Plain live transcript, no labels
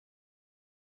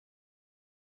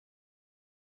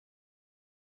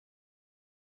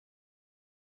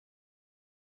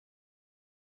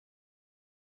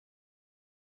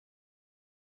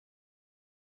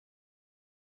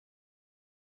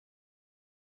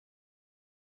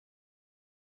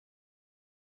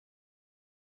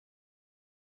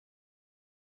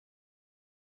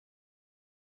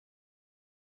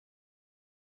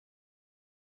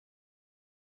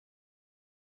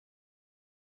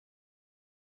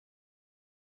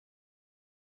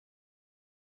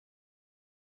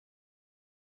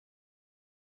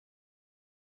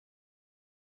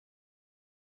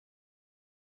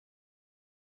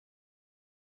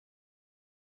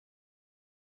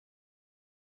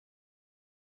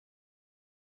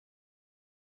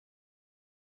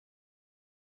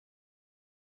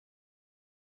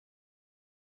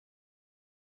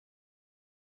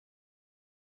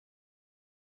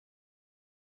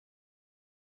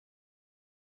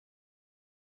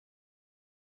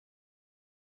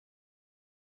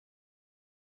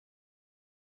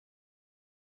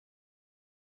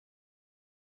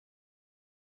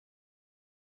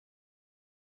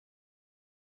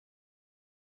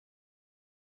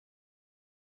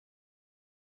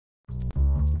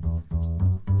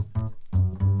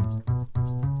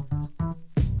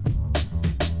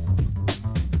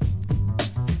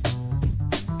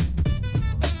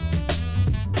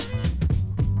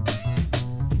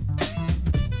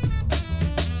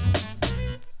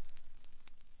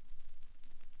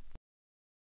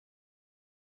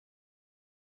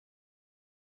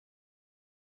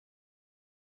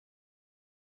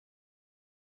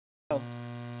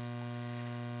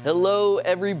Hello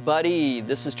everybody,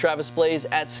 this is Travis Blaze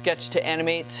at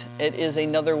Sketchtoanimate. It is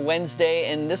another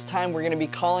Wednesday, and this time we're going to be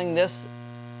calling this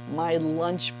my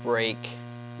lunch break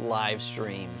live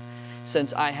stream.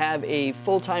 Since I have a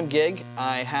full-time gig,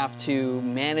 I have to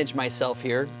manage myself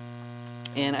here,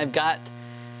 and I've got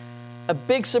a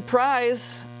big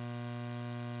surprise.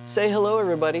 Say hello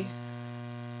everybody.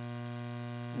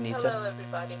 Anita. Hello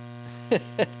everybody.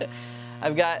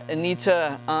 I've got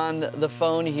Anita on the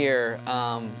phone here.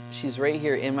 She's right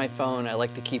here in my phone. I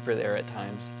like to keep her there at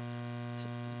times.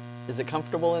 Is it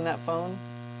comfortable in that phone?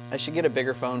 I should get a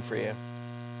bigger phone for you.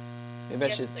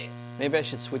 Maybe Please. Maybe I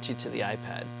should switch you to the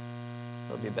iPad.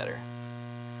 That'll be better.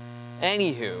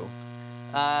 Anywho,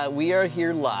 we are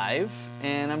here live,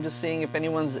 and I'm just seeing if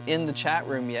anyone's in the chat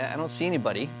room yet. I don't see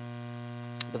anybody,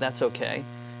 but that's okay.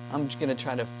 I'm just gonna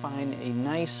try to find a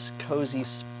nice, cozy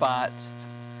spot.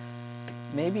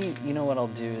 Maybe, you know what I'll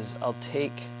do is I'll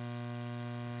take,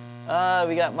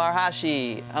 we got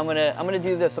Marhashi. I'm gonna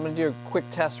do this. I'm gonna do a quick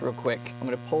test real quick. I'm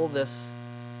gonna pull this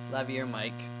lavalier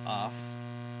mic off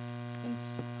and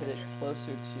put it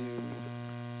closer to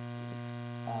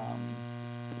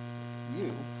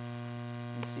you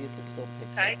and see if it still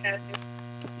picks Hi up. guys.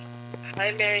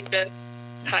 Hi Mary Beth.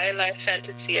 Hi Life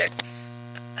Fantasy X.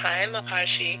 Hi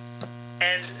Mahashi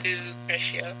and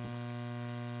Lucretia.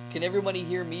 Can everybody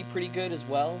hear me pretty good as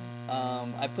well?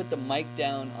 I put the mic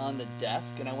down on the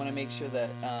desk, and I want to make sure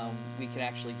that we can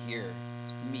actually hear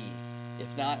me. If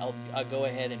not, I'll go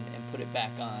ahead and put it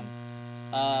back on.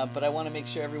 But I want to make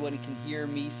sure everybody can hear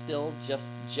me still just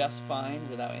fine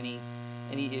without any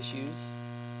issues.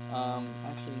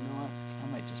 Actually, you know what?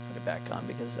 I might just put it back on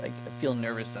because I feel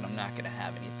nervous that I'm not going to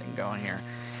have anything going here.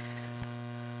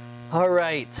 All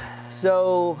right,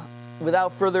 so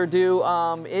without further ado,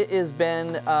 it has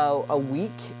been a week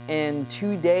and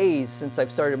 2 days since I've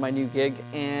started my new gig,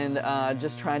 and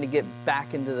just trying to get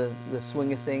back into the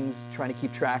swing of things, trying to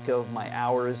keep track of my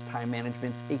hours. Time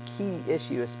management's a key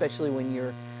issue, especially when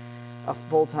you're a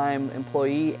full-time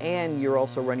employee and you're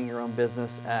also running your own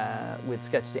business with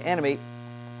Sketchtoanimate.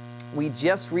 We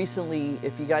just recently,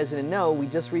 if you guys didn't know, we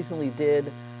just recently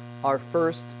did our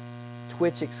first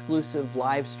Twitch exclusive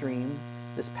live stream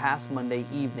this past Monday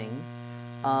evening.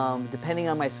 Depending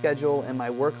on my schedule and my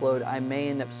workload, I may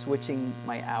end up switching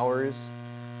my hours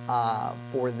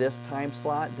for this time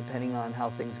slot, depending on how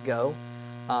things go.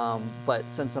 But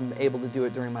since I'm able to do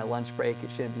it during my lunch break, it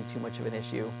shouldn't be too much of an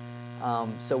issue.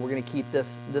 So we're going to keep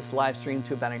this live stream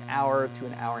to about an hour to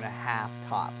an hour and a half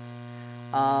tops.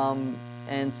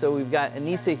 And so we've got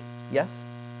Anita. Yes?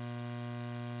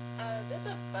 There's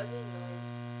a buzzing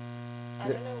noise. I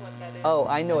don't know what that is. Oh,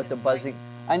 I know what the buzzing. Like,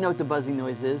 I know what the buzzing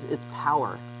noise is. It's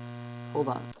power. Hold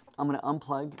on. I'm going to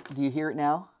unplug. Do you hear it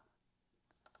now?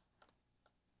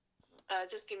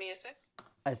 just give me a sec.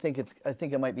 I think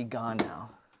it might be gone now.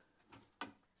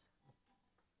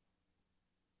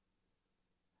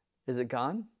 Is it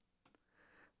gone?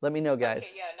 Let me know, guys.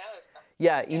 Okay, yeah, now it's gone.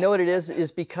 Yeah, you know what it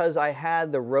is because I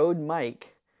had the Rode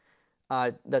mic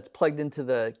that's plugged into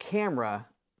the camera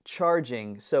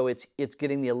charging, so it's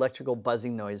getting the electrical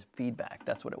buzzing noise feedback.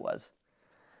 That's what it was.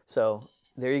 So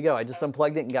there you go. I just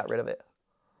unplugged it and got rid of it.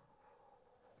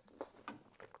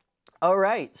 All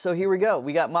right, so here we go.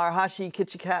 We got Marhashi,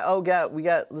 Kitchen Cat. Oh, we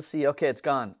got, let's see. Okay, it's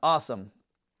gone. Awesome.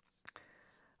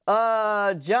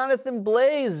 Jonathan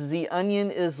Blaze, the onion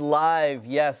is live.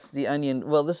 Yes, the onion.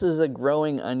 Well, this is a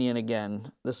growing onion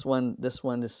again. This one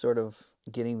is sort of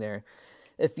getting there.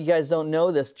 If you guys don't know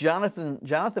this,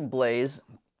 Jonathan Blaze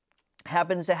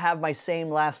happens to have my same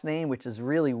last name, which is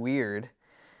really weird.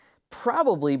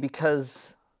 Probably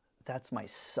because that's my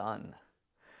son.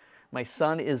 My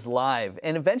son is live.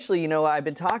 And eventually, you know, I've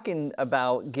been talking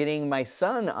about getting my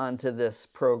son onto this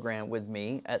program with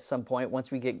me at some point once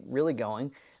we get really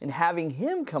going, and having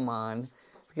him come on,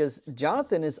 because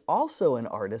Jonathan is also an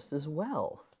artist as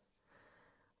well,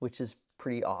 which is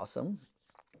pretty awesome.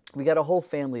 We got a whole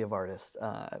family of artists.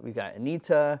 We got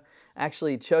Anita.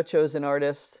 Actually, Chocho's an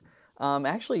artist.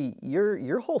 Actually,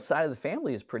 your whole side of the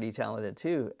family is pretty talented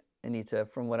too, Anita.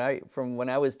 From when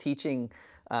I was teaching,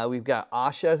 we've got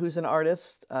Asha, who's an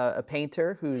artist, a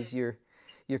painter, who's your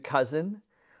cousin.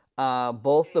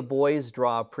 Both the boys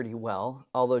draw pretty well,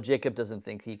 although Jacob doesn't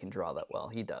think he can draw that well.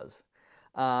 He does.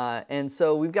 And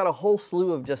so we've got a whole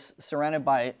slew of just surrounded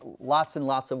by lots and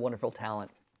lots of wonderful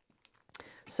talent.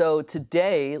 So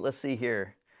today, let's see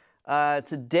here.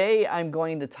 Today I'm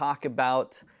going to talk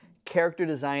about character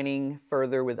designing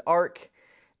further with ARC,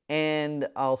 and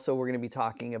also we're going to be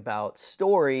talking about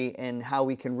story and how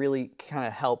we can really kind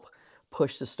of help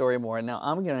push the story more. And now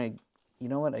I'm going to, you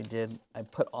know what I did? I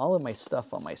put all of my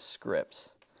stuff on my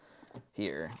scripts.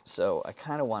 here. So I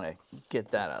kind of want to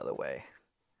get that out of the way.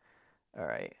 All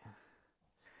right.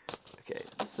 Okay,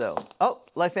 so, oh,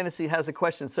 Life Fantasy has a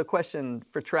question. So question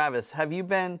for Travis. Have you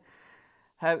been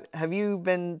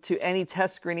to any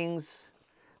test screenings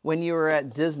when you were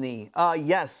at Disney?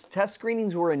 Yes, test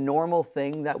screenings were a normal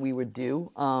thing that we would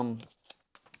do.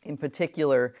 In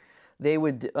particular, they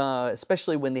would,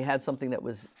 especially when they had something that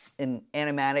was in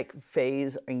animatic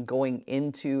phase and going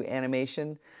into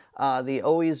animation, they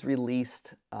always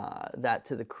released that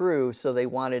to the crew, so they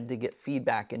wanted to get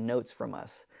feedback and notes from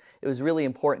us. It was really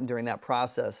important during that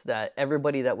process that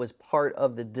everybody that was part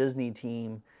of the Disney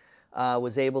team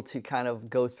was able to kind of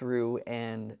go through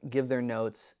and give their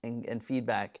notes and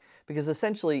feedback, because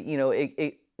essentially, you know,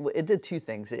 it did two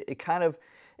things. It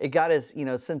got us, you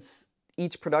know, since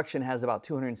each production has about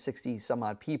 260 some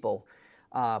odd people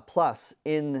plus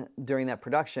during that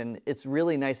production, it's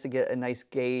really nice to get a nice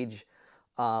gauge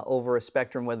over a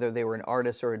spectrum, whether they were an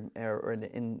artist or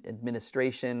in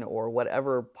administration or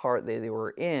whatever part they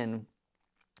were in.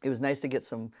 It was nice to get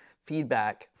some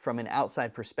feedback from an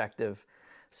outside perspective,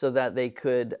 so that they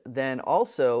could then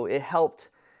also, it helped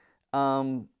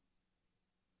kind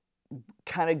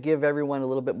of give everyone a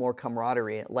little bit more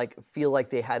camaraderie, like feel like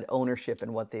they had ownership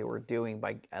in what they were doing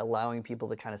by allowing people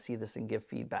to kind of see this and give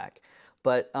feedback.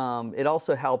 But it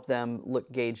also helped them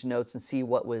gauge notes and see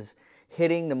what was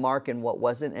hitting the mark and what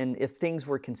wasn't. And if things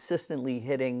were consistently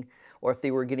hitting, or if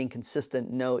they were getting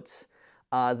consistent notes,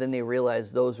 then they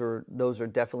realized those are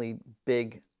definitely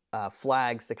big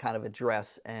flags to kind of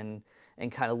address and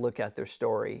kind of look at their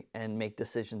story and make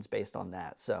decisions based on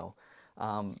that. So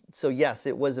yes,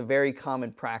 it was a very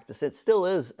common practice. It still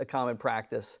is a common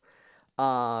practice.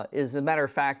 As a matter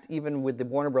of fact, even with the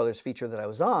Warner Brothers feature that I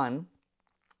was on,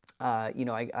 you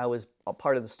know, I was a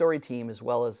part of the story team as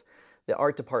well as the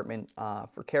art department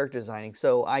for character designing.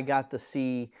 So I got to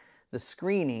see the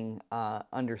screening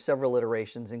under several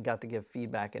iterations and got to give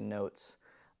feedback and notes.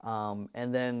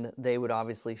 And then they would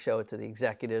obviously show it to the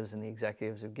executives, and the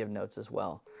executives would give notes as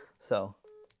well. So,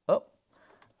 oh,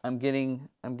 I'm getting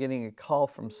a call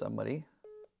from somebody,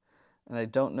 and I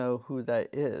don't know who that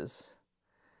is.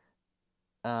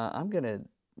 I'm gonna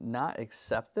not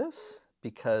accept this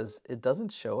because it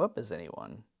doesn't show up as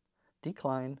anyone.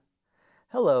 Decline.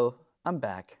 Hello, I'm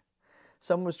back.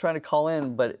 Someone was trying to call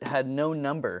in, but it had no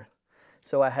number,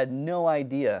 so I had no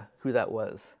idea who that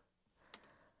was.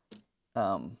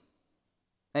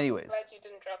 Anyways. Glad you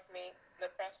didn't drop me in the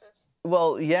process.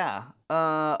 Well, yeah.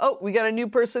 Oh, we got a new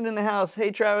person in the house. Hey,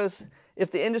 Travis.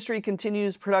 If the industry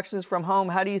continues productions from home,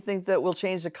 how do you think that will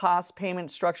change the cost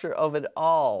payment structure of it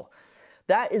all?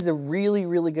 That is a really,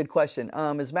 really good question.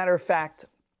 As a matter of fact,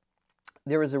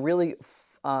 there was a really,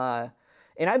 and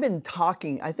I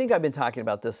think I've been talking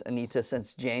about this, Anita,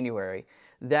 since January,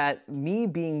 that me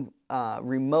being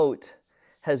remote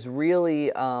has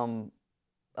really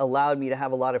allowed me to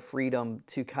have a lot of freedom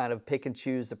to kind of pick and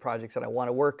choose the projects that I want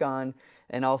to work on,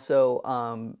 and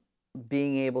also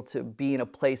being able to be in a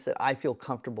place that I feel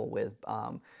comfortable with,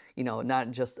 you know,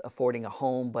 not just affording a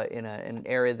home, but in an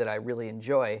area that I really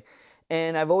enjoy.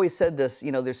 And I've always said this,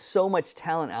 you know, there's so much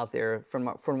talent out there from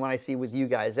what I see with you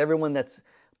guys. Everyone that's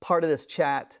part of this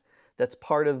chat, that's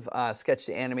part of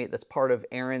Sketchtoanimate, that's part of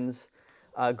Aaron's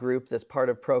group, that's part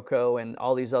of Proco and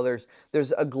all these others.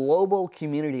 There's a global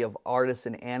community of artists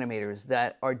and animators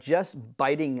that are just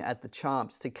biting at the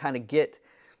chomps to kind of get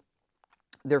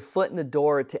their foot in the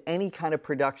door to any kind of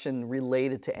production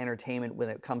related to entertainment when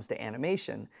it comes to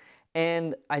animation.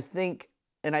 And I think,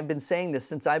 and I've been saying this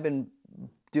since I've been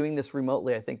doing this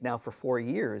remotely, I think now for 4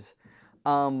 years,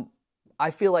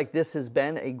 I feel like this has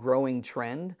been a growing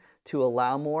trend to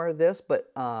allow more of this, but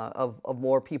of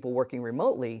more people working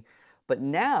remotely. But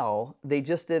now they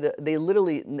just they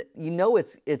literally, you know,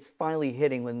 it's finally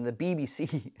hitting when the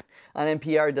BBC on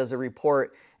NPR does a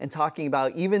report and talking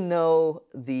about, even though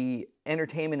the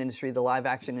entertainment industry, the live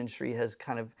action industry has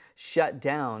kind of shut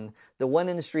down, the one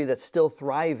industry that's still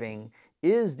thriving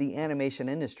is the animation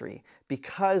industry,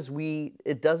 because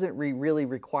it doesn't really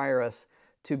require us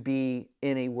to be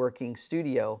in a working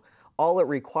studio. All it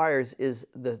requires is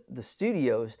the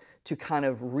studios to kind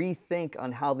of rethink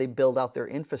on how they build out their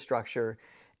infrastructure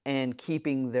and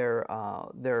keeping their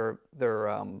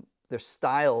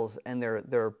styles and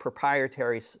their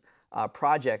proprietary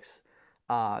projects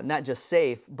not just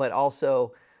safe, but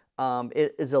also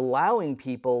it is allowing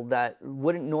people that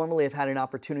wouldn't normally have had an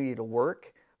opportunity to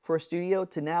work for a studio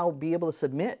to now be able to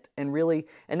submit and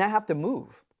not have to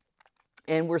move.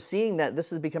 And we're seeing that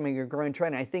this is becoming a growing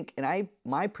trend. And I think,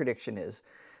 my prediction is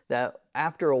that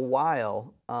after a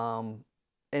while, and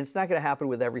it's not going to happen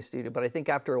with every studio, but I think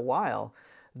after a while,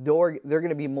 they're going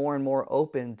to be more and more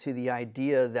open to the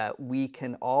idea that we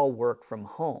can all work from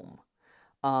home.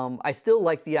 I still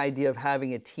like the idea of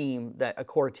having a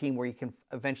core team where you can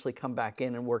eventually come back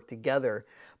in and work together.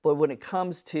 But when it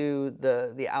comes to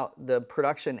the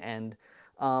production end,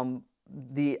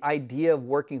 the idea of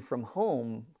working from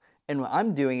home, and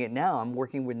I'm doing it now. I'm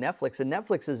working with Netflix, and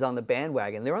Netflix is on the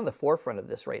bandwagon. They're on the forefront of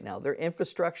this right now. Their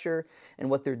infrastructure and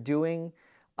what they're doing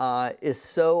is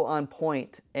so on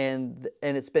point, and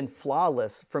it's been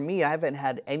flawless. For me, I haven't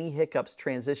had any hiccups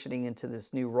transitioning into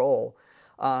this new role.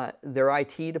 Their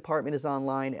IT department is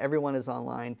online. Everyone is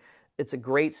online. It's a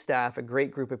great staff, a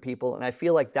great group of people, and I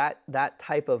feel like that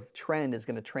type of trend is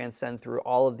going to transcend through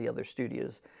all of the other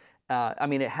studios. I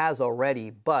mean, it has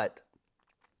already, but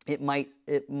it might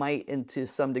into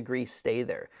some degree stay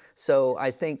there. So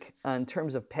I think in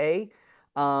terms of pay,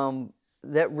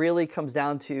 that really comes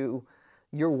down to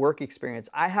your work experience.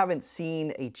 I haven't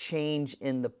seen a change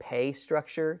in the pay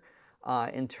structure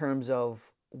in terms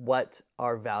of what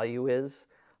our value is.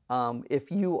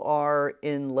 If you are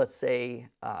in, let's say,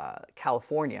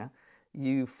 California,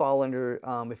 you fall under,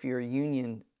 if you're a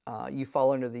union, you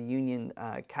fall under the union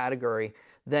category,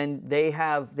 then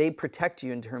they protect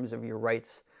you in terms of your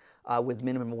rights with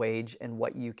minimum wage and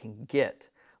what you can get.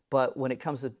 But when it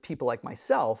comes to people like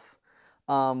myself,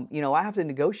 you know, I have to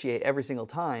negotiate every single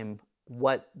time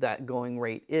what that going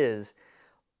rate is.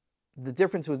 The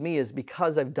difference with me is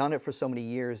because I've done it for so many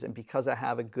years and because I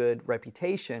have a good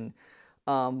reputation,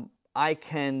 I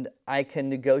can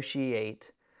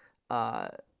negotiate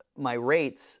my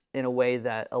rates in a way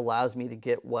that allows me to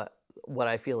get what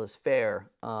I feel is fair.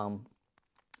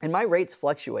 And my rates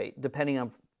fluctuate depending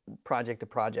on project to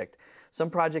project. Some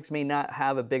projects may not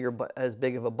have as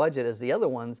big of a budget as the other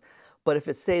ones, but if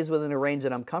it stays within a range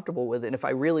that I'm comfortable with, and if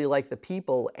I really like the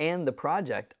people and the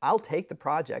project, I'll take the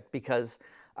project because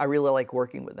I really like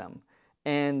working with them.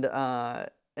 And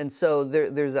so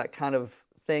there's that kind of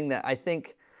thing that I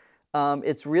think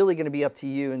it's really going to be up to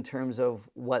you in terms of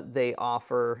what they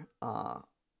offer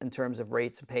in terms of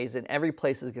rates and pays, and every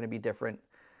place is going to be different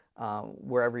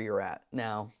wherever you're at.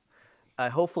 Now,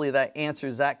 hopefully that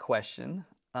answers that question.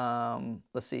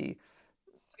 Let's see.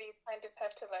 So you kind of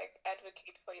have to like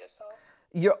advocate for yourself.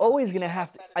 You're always going to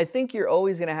have to. I think you're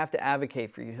always going to have to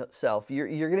advocate for yourself. You're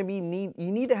going to be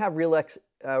you need to have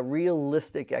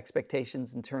realistic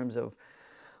expectations in terms of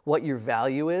what your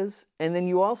value is, and then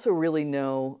you also really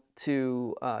know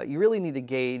to you really need to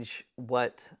gauge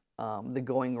what the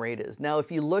going rate is. Now,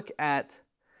 if you look at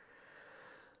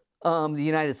the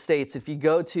United States, if you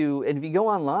go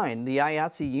online, the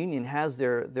IATSE union has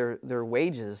their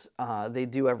wages. They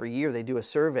do every year. They do a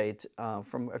survey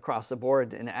from across the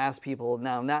board and ask people.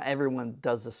 Now, not everyone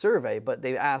does the survey, but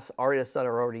they ask artists that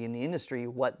are already in the industry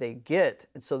what they get,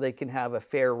 and so they can have a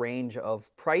fair range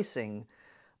of pricing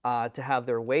to have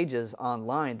their wages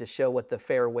online to show what the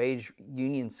fair wage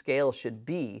union scale should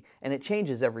be, and it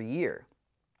changes every year.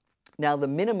 Now, the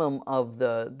minimum of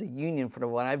the union, from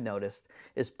what I've noticed,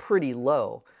 is pretty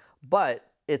low, but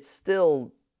it's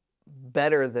still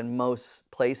better than most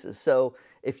places. So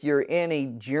if you're in a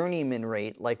journeyman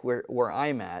rate, like where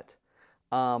I'm at,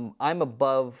 I'm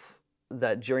above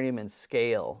that journeyman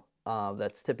scale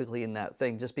that's typically in that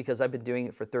thing, just because I've been doing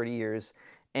it for 30 years,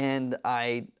 and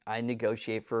I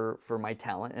negotiate for my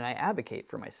talent, and I advocate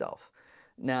for myself.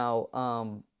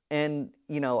 Now, and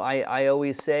you know, I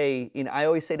always say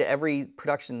to every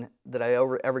production that I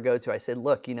ever go to, I said,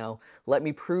 look, you know, let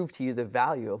me prove to you the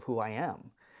value of who I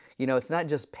am. You know, it's not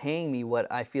just paying me what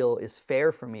I feel is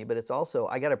fair for me, but it's also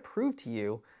I got to prove to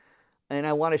you, and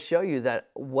I want to show you that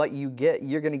what you get,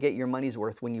 you're going to get your money's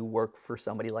worth when you work for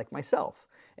somebody like myself.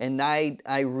 And I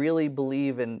really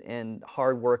believe in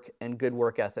hard work and good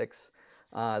work ethics.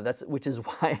 Which is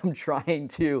why I'm trying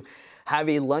to have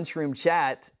a lunchroom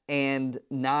chat and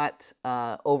not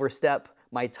overstep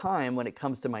my time when it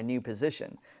comes to my new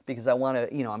position, because I want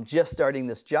to, you know, I'm just starting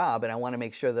this job and I want to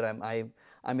make sure that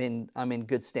I'm in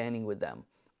good standing with them.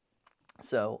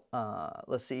 So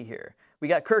let's see here. We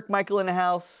got Kirk Michael in the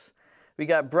house. We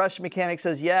got Brush Mechanic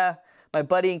says, yeah, my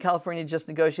buddy in California just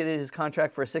negotiated his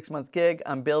contract for a 6-month gig.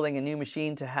 I'm building a new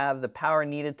machine to have the power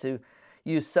needed to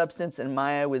use Substance and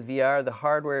Maya with VR. The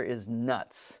hardware is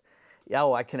nuts.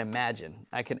 Oh, I can imagine.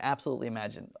 I can absolutely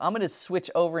imagine. I'm going to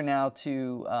switch over now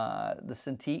to the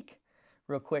Cintiq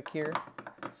real quick here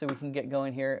so we can get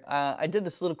going here. I did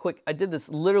this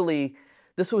literally,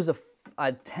 this was a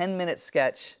 10-minute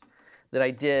sketch that I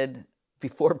did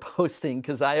before posting,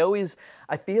 because I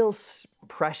feel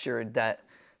pressured that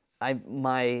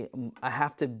I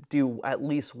have to do at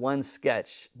least one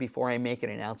sketch before I make an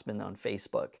announcement on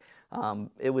Facebook.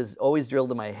 It was always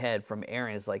drilled in my head from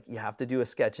Aaron. It's like, you have to do a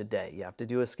sketch a day. You have to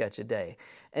do a sketch a day.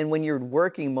 And when you're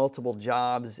working multiple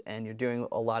jobs and you're doing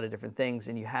a lot of different things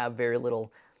and you have very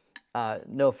little,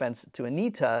 no offense to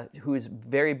Anita, who's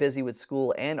very busy with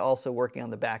school and also working on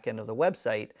the back end of the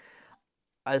website,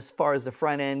 as far as the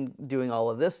front end doing all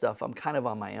of this stuff, I'm kind of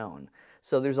on my own.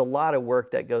 So there's a lot of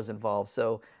work that goes involved.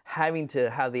 So having to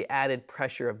have the added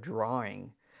pressure of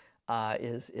drawing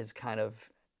is kind of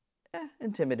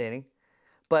intimidating.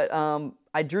 But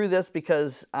I drew this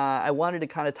because I wanted to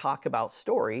kind of talk about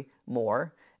story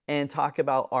more and talk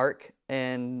about arc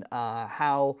and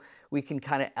how we can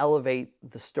kind of elevate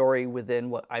the story within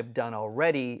what I've done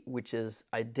already, which is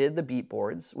I did the beat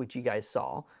boards, which you guys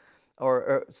saw,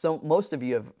 or so most of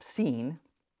you have seen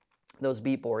those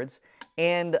beat boards.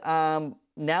 And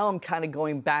now I'm kind of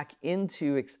going back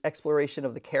into exploration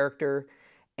of the character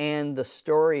and the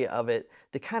story of it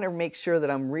to kind of make sure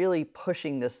that I'm really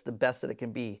pushing this the best that it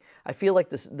can be. I feel like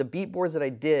the beat boards that I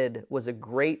did was a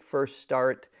great first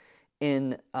start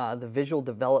in the visual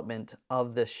development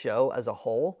of this show as a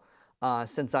whole,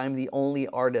 since I'm the only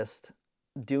artist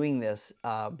doing this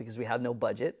because we have no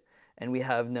budget and we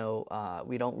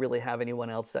don't really have anyone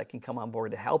else that can come on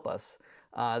board to help us.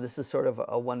 This is sort of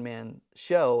a one-man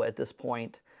show at this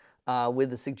point, with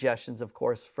the suggestions, of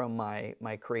course, from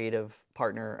my creative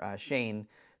partner, Shane,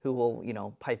 who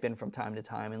will, pipe in from time to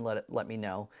time and let me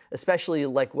know. Especially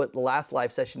like what the last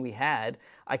live session we had,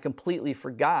 I completely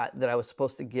forgot that I was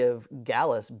supposed to give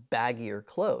Gallus baggier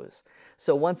clothes.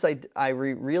 So once I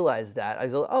realized that, I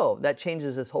was like, oh, that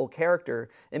changes his whole character.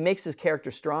 It makes his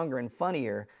character stronger and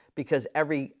funnier because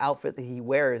every outfit that he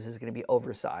wears is going to be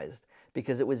oversized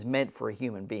because it was meant for a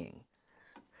human being.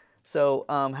 So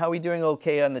how are we doing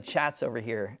okay on the chats over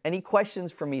here? Any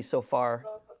questions for me so far?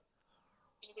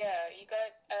 Yeah, you got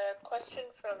a question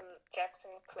from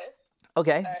Jackson Cliff.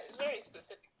 Okay. It's a very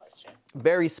specific question.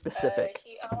 Very specific.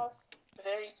 He asks,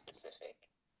 very specific.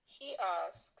 He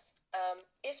asks,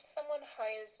 if someone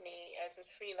hires me as a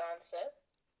freelancer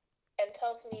and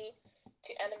tells me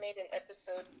to animate an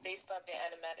episode based on the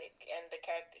animatic and the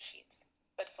character sheets,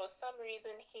 but for some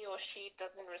reason he or she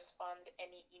doesn't respond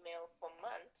any email for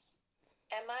months,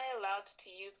 am I allowed to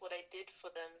use what I did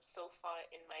for them so far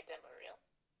in my demo reel?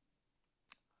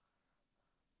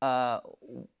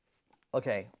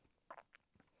 Okay.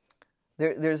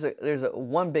 There's a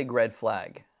one big red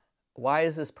flag. Why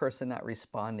is this person not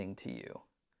responding to you?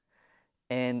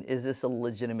 And is this a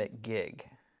legitimate gig?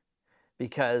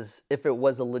 Because if it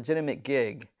was a legitimate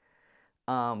gig,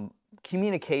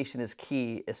 communication is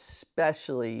key,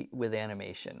 especially with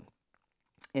animation.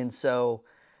 And so,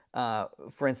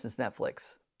 for instance,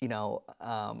 Netflix,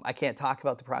 I can't talk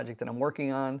about the project that I'm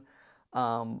working on,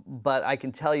 but I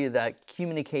can tell you that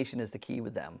communication is the key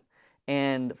with them.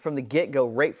 And from the get-go,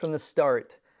 right from the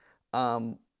start,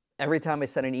 every time I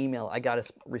sent an email, I got a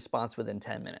response within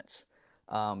 10 minutes.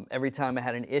 Every time I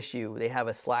had an issue, they have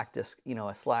a Slack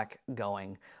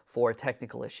going for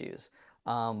technical issues.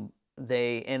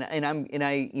 They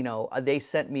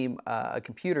sent me a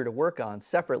computer to work on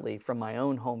separately from my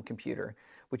own home computer,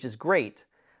 which is great.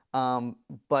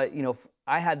 But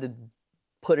I had to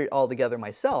put it all together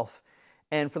myself,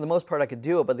 and for the most part I could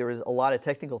do it. But there was a lot of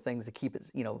technical things to keep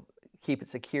it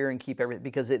secure and keep everything,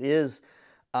 because it is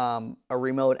a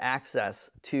remote access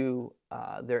to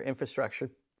their infrastructure.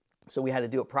 So we had to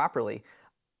do it properly.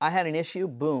 I had an issue,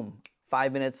 boom,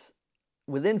 5 minutes.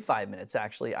 Within 5 minutes,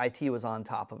 actually, IT was on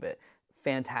top of it.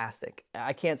 Fantastic.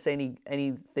 I can't say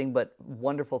anything but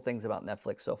wonderful things about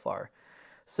Netflix so far.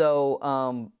 So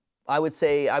I would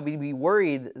say I would be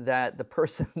worried that the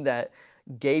person that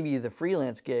gave you the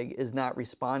freelance gig is not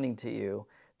responding to you.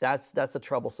 That's a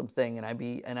troublesome thing,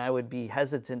 and I would be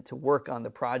hesitant to work on the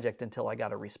project until I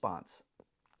got a response.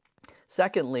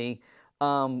 Secondly,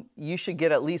 you should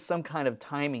get at least some kind of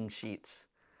timing sheets.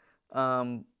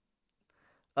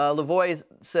 Lavoie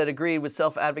said, agreed with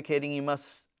self-advocating. You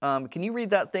must. Can you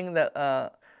read that thing that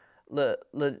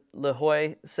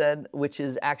Lavoie said, which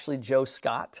is actually Joe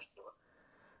Scott?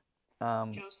 Joe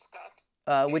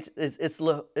Scott. Which is it's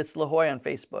Lavoie on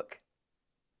Facebook.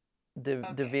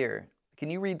 Devere. Can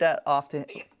you read that off to him?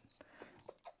 Yes,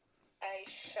 I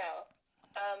shall.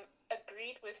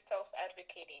 Agreed with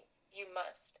self-advocating. You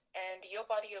must, and your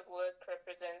body of work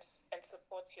represents and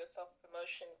supports your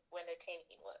self-promotion when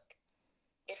attaining work.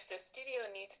 If the studio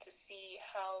needs to see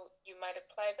how you might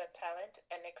apply that talent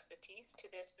and expertise to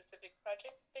their specific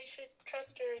project, they should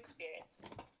trust your experience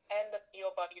and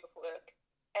your body of work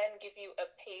and give you a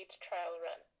paid trial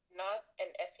run, not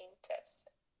an effing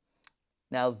test.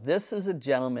 Now, this is a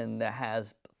gentleman that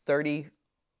has 30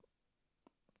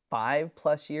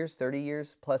 25+ years, 30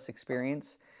 years plus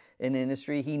experience in the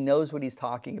industry. He knows what he's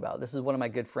talking about. This is one of my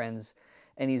good friends,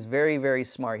 and he's very, very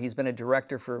smart. He's been a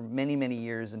director for many, many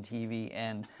years in TV,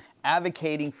 and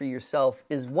advocating for yourself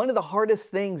is one of the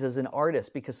hardest things as an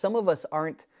artist, because some of us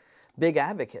aren't big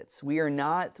advocates. We are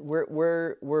not,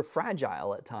 we're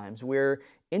fragile at times. We're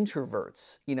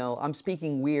introverts. You know, I'm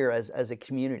speaking we're as a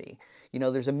community. You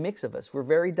know, there's a mix of us. We're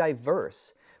very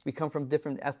diverse. We come from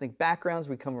different ethnic backgrounds.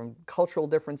 We come from cultural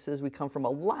differences. We come from a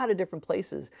lot of different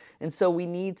places. And so we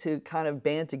need to kind of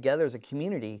band together as a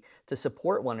community to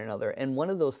support one another. And one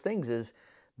of those things is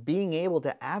being able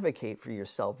to advocate for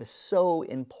yourself is so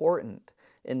important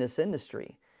in this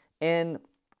industry. And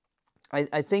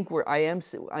I think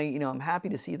I'm happy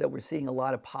to see that we're seeing a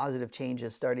lot of positive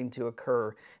changes starting to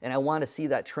occur, and I want to see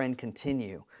that trend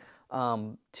continue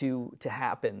to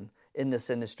happen in this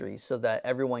industry, so that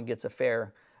everyone gets a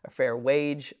fair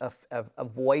wage, a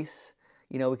voice,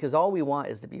 you know, because all we want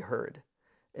is to be heard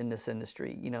in this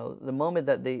industry. You know, the moment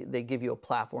that they give you a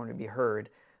platform to be heard,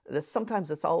 sometimes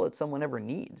that's all that someone ever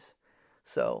needs.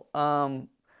 So.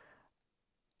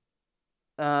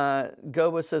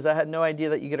 Gobo says, I had no idea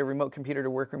that you get a remote computer to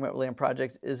work remotely on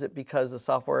projects. Is it because the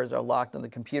softwares are locked on the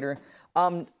computer?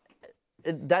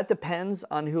 That depends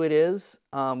on who it is.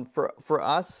 For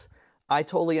us, I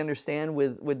totally understand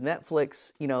with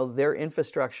Netflix, you know, their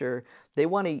infrastructure, they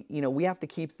want to, you know, we have to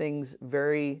keep things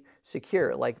very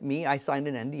secure. Like me, I signed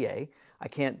an NDA. I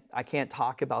can't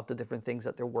talk about the different things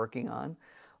that they're working on,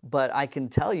 but I can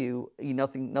tell you,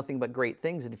 nothing but great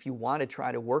things. And if you want to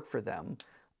try to work for them,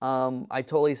 I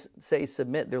totally say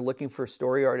submit. They're looking for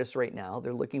story artists right now.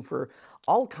 They're looking for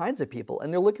all kinds of people,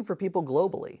 and they're looking for people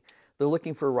globally. They're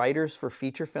looking for writers for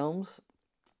feature films.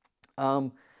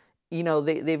 You know,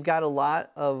 they've got a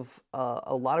lot of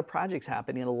projects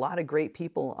happening and a lot of great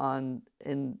people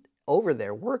over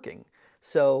there working.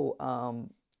 So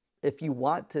if you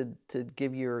want to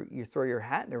throw your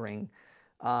hat in the ring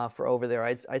for over there,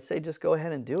 I'd say just go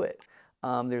ahead and do it.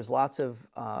 There's lots of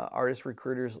artist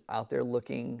recruiters out there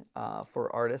looking for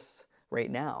artists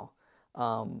right now.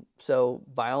 So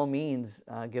by all means,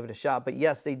 give it a shot. But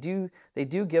yes, they do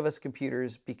give us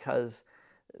computers because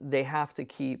they have to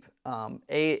keep,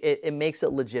 it makes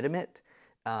it legitimate.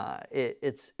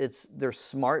 They're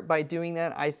smart by doing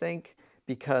that, I think,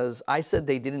 because I said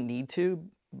they didn't need to,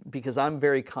 because I'm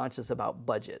very conscious about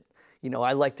budget. You know,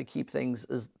 I like to keep things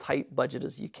as tight budget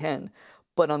as you can.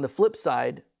 But on the flip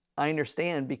side, I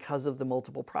understand because of the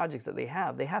multiple projects that they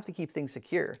have to keep things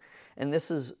secure. And this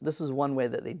is one way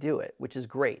that they do it, which is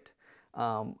great.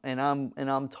 And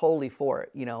I'm totally for it.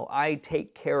 You know, I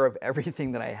take care of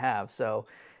everything that I have. So,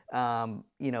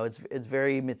 you know, it's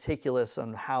very meticulous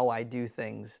on how I do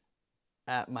things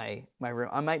at my room.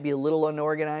 I might be a little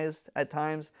unorganized at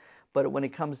times, but when it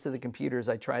comes to the computers,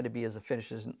 I try to be as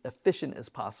efficient as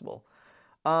possible.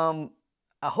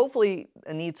 Hopefully,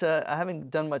 Anita, I haven't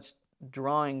done much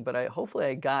drawing, but hopefully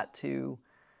I got to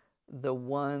the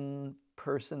one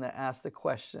person that asked the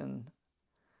question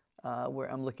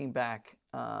where I'm looking back.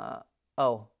 Where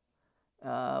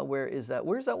is that?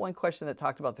 Where's that one question that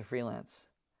talked about the freelance?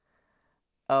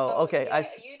 Oh, okay. Yeah, I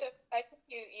think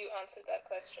you answered that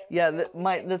question. Yeah, so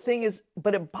the thing is,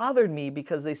 but it bothered me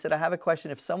because they said, I have a question.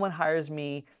 If someone hires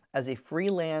me as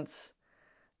freelance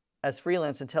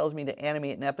and tells me to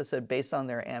animate an episode based on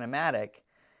their animatic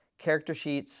character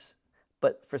sheets,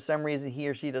 but for some reason he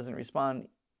or she doesn't respond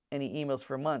any emails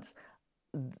for months,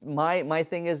 my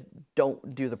thing is,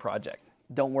 don't do the project.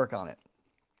 Don't work on it.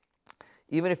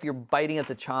 Even if you're biting at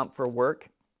the chomp for work,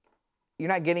 you're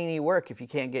not getting any work if you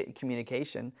can't get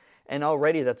communication. And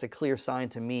already that's a clear sign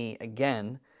to me,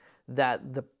 again, that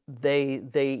they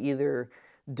either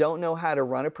don't know how to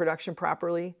run a production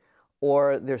properly,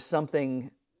 or there's something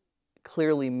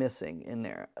clearly missing in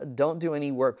there. Don't do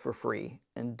any work for free,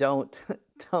 and don't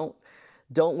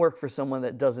work for someone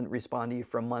that doesn't respond to you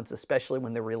for months, especially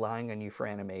when they're relying on you for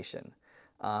animation.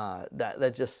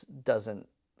 That just doesn't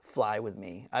fly with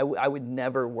me. I would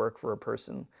never work for a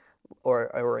person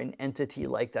or an entity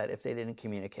like that if they didn't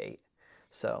communicate.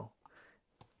 So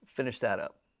finish that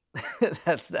up.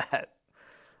 That's that.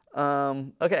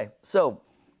 Okay, so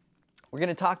we're going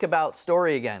to talk about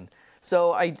story again.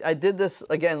 So I did this,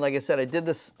 again, like I said, I did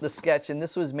the sketch, and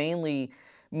this was mainly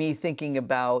me thinking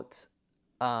about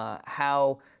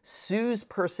how Sue's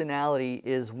personality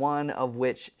is one of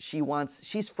which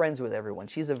she's friends with everyone.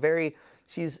 She's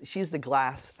the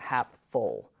glass half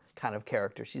full kind of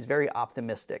character. She's very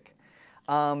optimistic.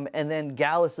 And then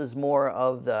Gallus is more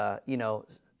of the, you know,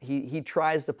 he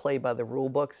tries to play by the rule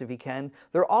books if he can.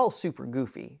 They're all super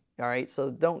goofy. All right, so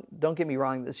don't get me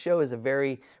wrong. This show is a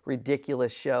very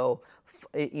ridiculous show.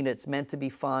 It's meant to be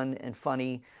fun and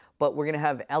funny, but we're going to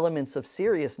have elements of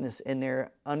seriousness in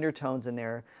there, undertones in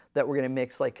there that we're going to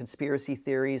mix, like conspiracy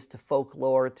theories to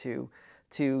folklore to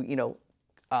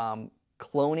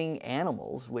cloning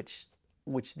animals, which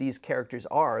these characters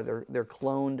are. They're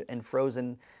cloned and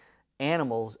frozen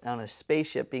animals on a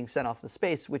spaceship being sent off to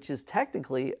space, which is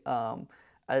technically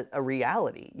a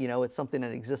reality. It's something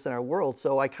that exists in our world.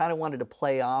 So I kind of wanted to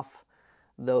play off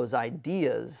those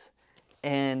ideas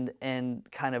and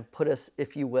kind of put us,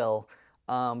 if you will,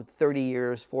 30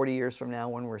 years, 40 years from now,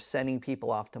 when we're sending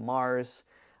people off to Mars,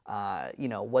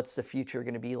 what's the future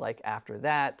going to be like after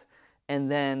that? And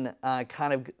then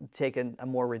kind of take a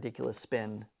more ridiculous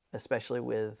spin, especially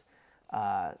with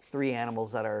 3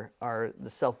 animals that are the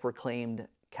self-proclaimed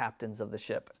captains of the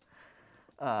ship.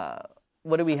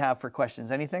 What do we have for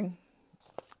questions? Anything?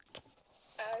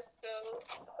 So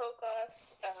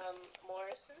Hogarth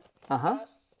Morrison Uh-huh.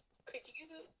 asks, could you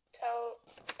tell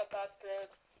about the...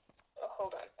 Oh,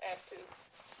 hold on, I have to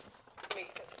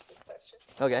make sense of this question.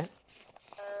 Okay.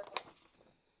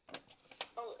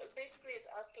 Basically it's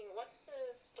asking, what's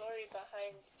the story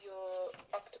behind your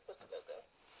octopus logo?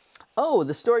 Oh,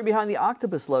 the story behind the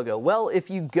octopus logo. Well, if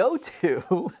you go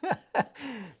to...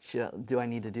 do I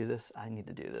need to do this? I need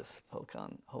to do this.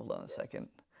 Hold on a second.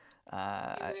 Do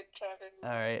it, Travis. All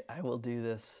right, I will do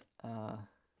this.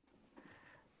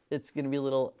 It's going to be a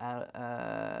little...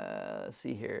 let's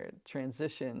see here.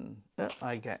 Transition.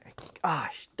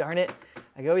 Gosh, darn it.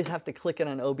 I always have to click it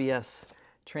on OBS.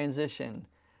 Transition.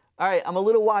 All right, I'm a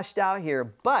little washed out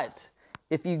here, but...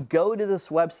 if you go to this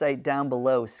website down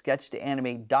below,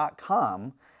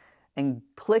 sketchtoanimate.com, and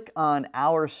click on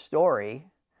Our Story,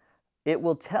 it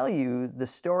will tell you the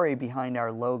story behind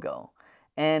our logo.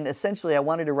 And essentially, I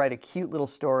wanted to write a cute little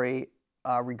story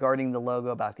regarding the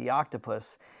logo about the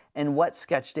octopus and what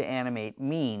Sketch-to-Animate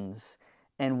means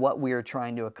and what we are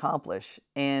trying to accomplish.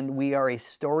 And we are a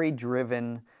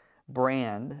story-driven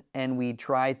brand, and we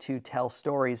try to tell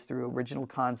stories through original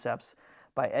concepts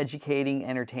by educating,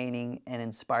 entertaining, and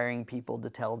inspiring people to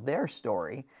tell their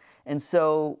story. And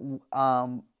so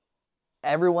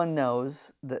everyone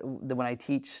knows that when I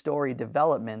teach story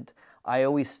development, I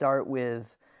always start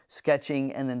with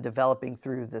sketching and then developing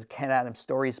through the Ken Adams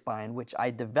story spine, which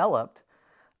I developed,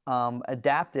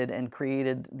 adapted, and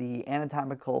created the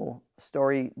anatomical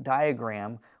story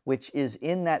diagram, which is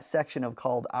in that section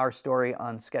called Our Story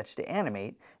on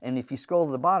Sketch-to-Animate. And if you scroll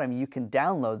to the bottom, you can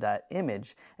download that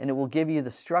image, and it will give you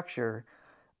the structure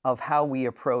of how we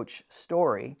approach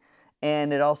story.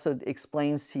 And it also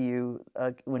explains to you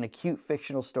an acute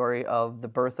fictional story of the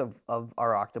birth of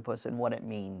our octopus and what it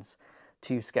means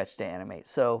to Sketch-to-Animate.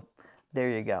 So there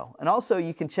you go. And also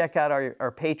you can check out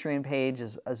our Patreon page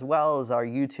as well as our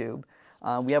YouTube.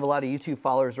 We have a lot of YouTube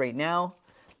followers right now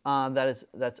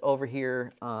that's over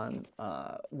here on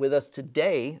with us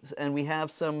today. And we have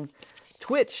some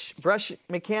Twitch, Brush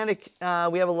Mechanic.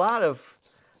 We have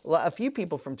a few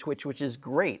people from Twitch, which is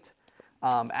great,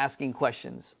 asking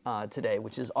questions today,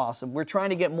 which is awesome. We're trying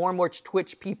to get more and more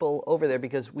Twitch people over there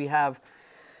because we have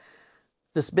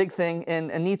this big thing. And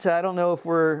Anita, I don't know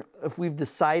if we've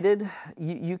decided.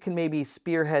 You can maybe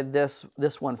spearhead this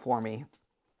one for me.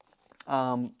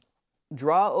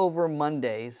 Draw Over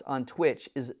Mondays on Twitch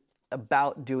is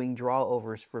about doing draw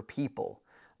overs for people.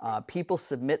 People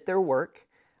submit their work.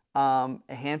 A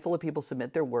handful of people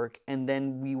submit their work, and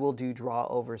then we will do draw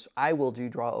overs. I will do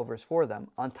draw overs for them.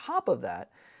 On top of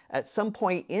that, at some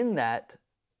point in that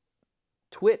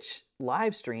Twitch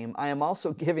live stream, I am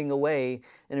also giving away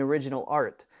an original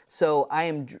art. So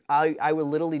I will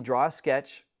literally draw a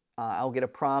sketch. I'll get a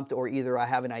prompt, or either I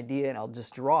have an idea and I'll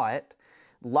just draw it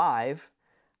live.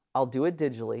 I'll do it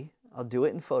digitally. I'll do it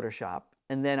in Photoshop,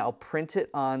 and then I'll print it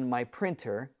on my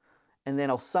printer, and then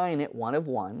I'll sign it one of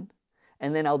one.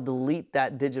 And then I'll delete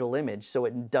that digital image so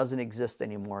it doesn't exist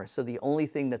anymore. So the only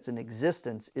thing that's in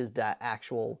existence is that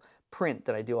actual print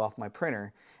that I do off my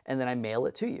printer, and then I mail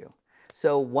it to you.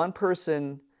 So one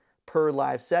person per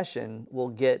live session will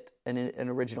get an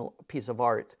original piece of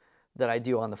art that I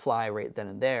do on the fly right then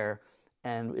and there,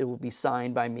 and it will be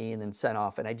signed by me and then sent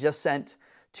off. And I just sent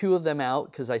 2 of them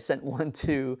out because I sent one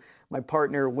to my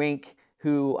partner, Wink,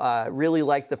 who really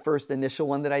liked the first initial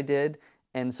one that I did.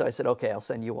 And so I said, okay, I'll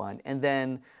send you one. And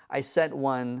then I sent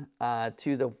one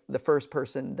to the first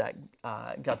person that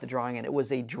got the drawing, and it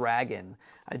was a dragon.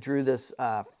 I drew this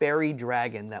fairy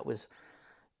dragon that was,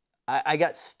 I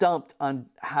got stumped on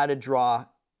how to draw.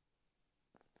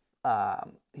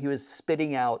 He was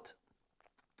spitting out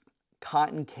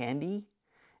cotton candy,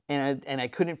 and I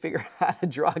couldn't figure out how to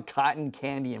draw cotton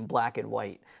candy in black and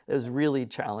white. It was really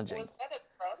challenging. Was that a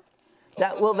prompt?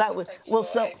 That was Like well,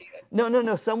 your idea?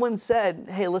 no. Someone said,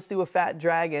 "Hey, let's do a fat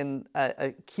dragon,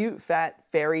 a cute fat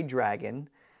fairy dragon,"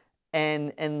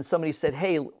 and somebody said,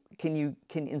 "Hey, can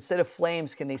instead of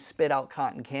flames, can they spit out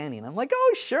cotton candy?" And I'm like,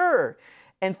 "Oh, sure."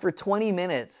 And for 20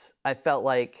 minutes, I felt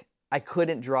like I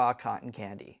couldn't draw cotton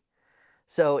candy.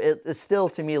 So it still,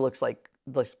 to me, looks like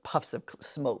puffs of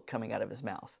smoke coming out of his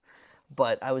mouth.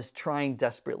 But I was trying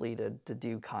desperately to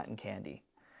do cotton candy.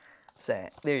 So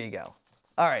there you go.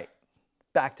 All right,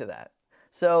 back to that.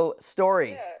 So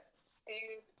story. Yeah.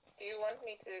 Do you want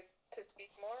me to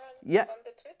speak more on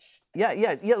the Twitch?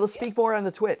 Yeah. Let's speak more on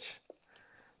the Twitch.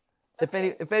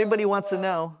 Okay, If anybody wants to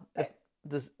know,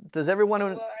 does everyone?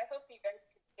 Well, I hope you guys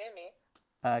can hear me.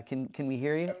 Can we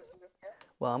hear you?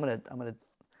 Well,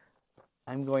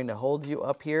 I'm going to hold you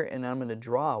up here, and I'm going to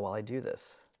draw while I do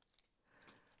this.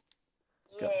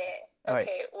 Yeah. All right.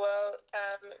 Okay. Well,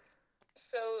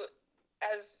 so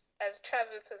as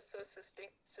Travis has so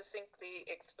succinctly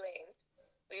explained,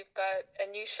 we've got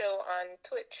a new show on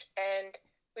Twitch, and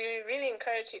we really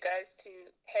encourage you guys to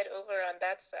head over on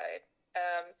that side.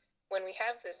 When we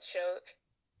have this show,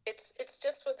 it's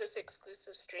just for this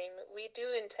exclusive stream. We do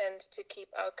intend to keep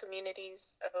our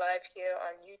communities alive here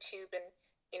on YouTube, and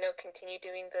continue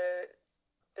doing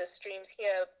the streams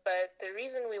here. But the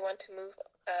reason we want to move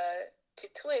to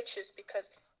Twitch is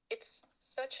because it's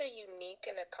such a unique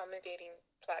and accommodating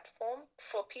platform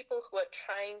for people who are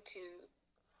trying to,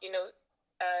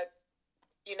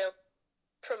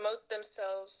 promote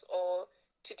themselves or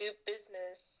to do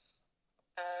business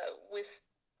with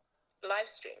live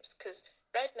streams. Because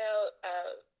right now,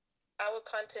 our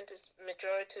content is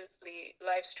majoritively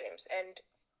live streams, and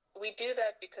we do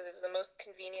that because it's the most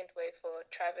convenient way for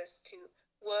Travis to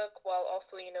work while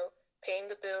also, paying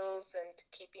the bills and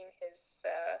keeping his.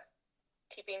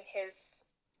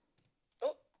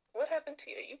 Oh, what happened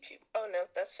to your YouTube? Oh no,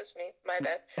 that's just me. My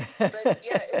bad. But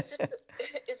yeah, it's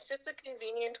just a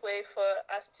convenient way for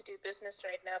us to do business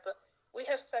right now. But we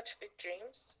have such big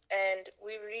dreams, and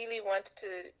we really want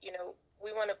to,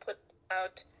 we want to put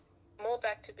out more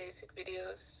back to basic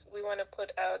videos. We want to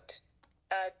put out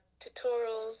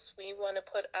tutorials. We want to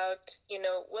put out,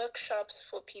 workshops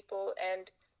for people,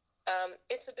 and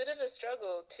it's a bit of a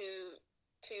struggle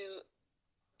to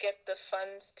get the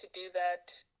funds to do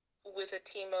that with a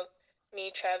team of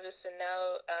me, Travis, and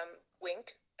now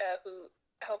Wink, who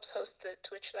helps host the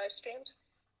Twitch live streams.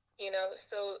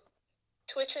 So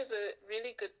Twitch is a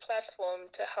really good platform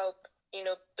to help,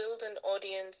 build an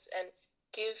audience and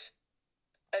give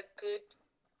a good,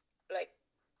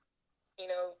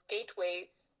 gateway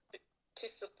to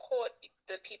support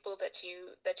the people that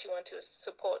you want to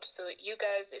support. So you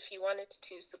guys, if you wanted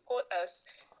to support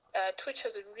us, Twitch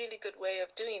has a really good way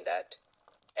of doing that.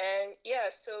 And yeah,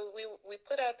 so we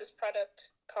put out this product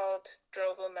called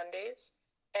Drovo Mondays,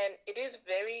 and it is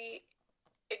very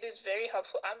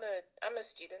helpful. I'm a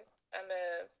student. I'm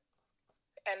a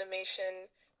animation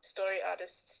story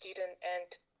artist student,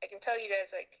 and I can tell you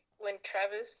guys, when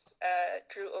Travis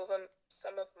drew over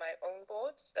some of my own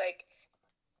boards,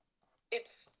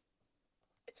 it's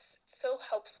so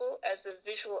helpful as a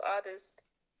visual artist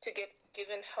to get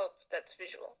given help that's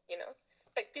visual,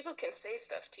 people can say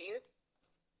stuff to you,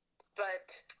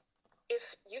 but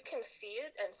if you can see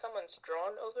it and someone's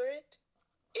drawn over it,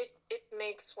 it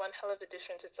makes one hell of a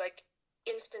difference. It's like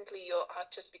instantly your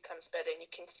art just becomes better, and you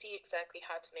can see exactly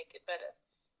how to make it better.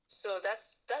 So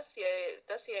that's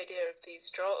the idea of these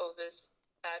draw overs.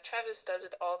 Travis does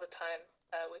it all the time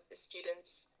with his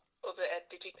students over at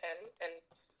DigiPen, and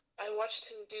I watched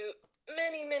him do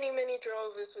many draw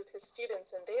overs with his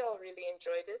students, and they all really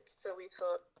enjoyed it. So we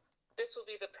thought this will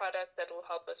be the product that will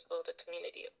help us build a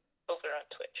community over on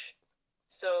Twitch.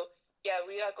 So yeah,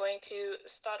 we are going to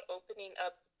start opening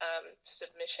up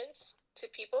submissions to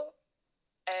people,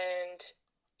 and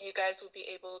you guys will be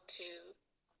able to,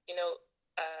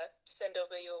 send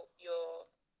over your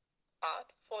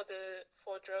art for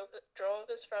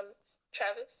drawovers from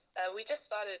Travis. We just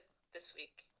started this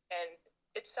week, and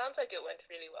it sounds like it went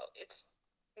really well. It's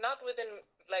not within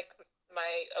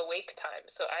my awake time,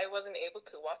 so I wasn't able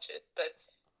to watch it, but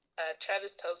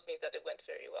Travis tells me that it went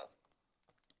very well.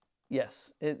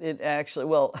 Yes, it actually,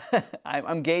 well,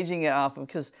 I'm gauging it off of,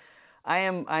 because I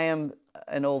am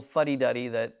an old fuddy-duddy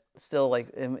that still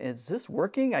is this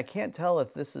working? I can't tell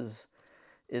if this is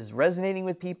resonating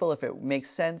with people, if it makes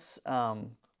sense.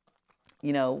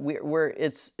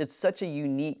 It's such a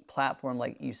unique platform,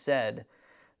 like you said,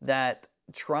 that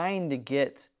trying to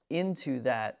get into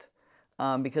that,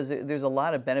 because there's a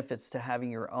lot of benefits to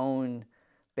having your own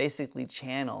basically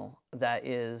channel that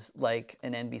is like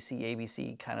an NBC,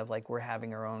 ABC, kind of like we're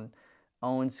having our own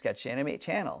Sketchtoanimate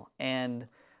channel. And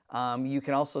you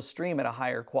can also stream at a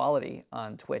higher quality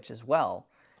on Twitch as well.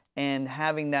 And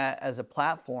having that as a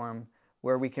platform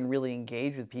where we can really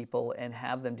engage with people and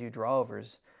have them do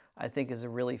drawovers, I think is a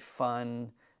really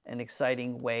fun and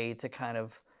exciting way to kind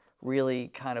of really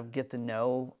kind of get to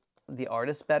know the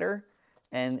artist better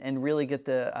and really get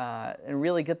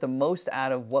the most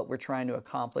out of what we're trying to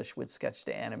accomplish with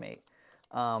Sketchtoanimate.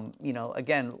 You know,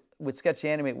 again, with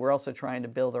Sketchtoanimate, we're also trying to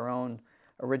build our own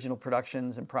original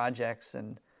productions and projects,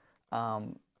 and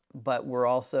but we're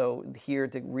also here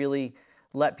to really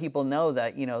let people know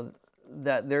that, you know,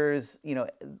 that there's, you know,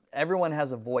 everyone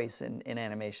has a voice in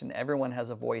animation. Everyone has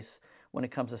a voice when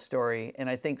it comes to story. And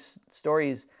I think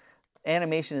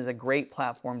animation is a great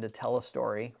platform to tell a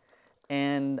story.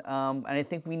 And I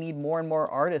think we need more and more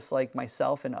artists like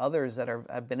myself and others that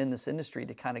have been in this industry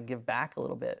to kind of give back a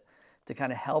little bit, to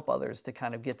kind of help others to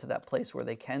kind of get to that place where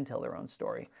they can tell their own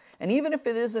story. And even if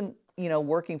it isn't, you know,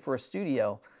 working for a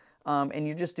studio, and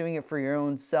you're just doing it for your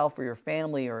own self or your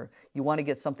family, or you want to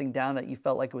get something down that you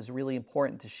felt like it was really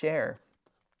important to share,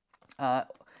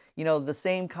 you know, the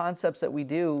same concepts that we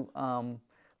do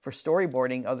for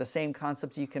storyboarding are the same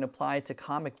concepts you can apply to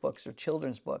comic books or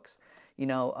children's books. You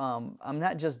know, I'm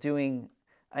not just doing,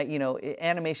 you know,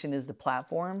 animation is the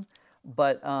platform,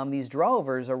 but these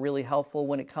drawovers are really helpful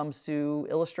when it comes to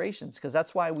illustrations, because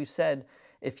that's why we've said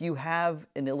if you have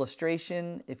an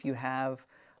illustration, if you have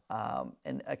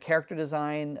a character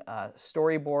design,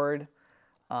 storyboard,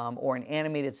 or an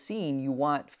animated scene you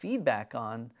want feedback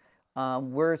on,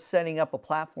 we're setting up a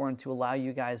platform to allow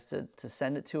you guys to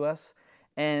send it to us.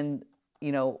 And,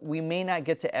 you know, we may not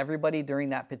get to everybody during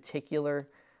that particular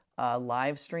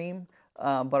live stream,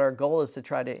 but our goal is to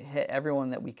try to hit everyone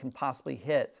that we can possibly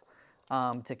hit,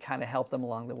 to kind of help them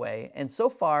along the way. And so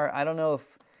far, I don't know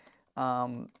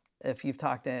if you've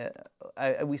talked to,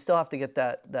 we still have to get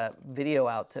that video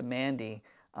out to Mandy,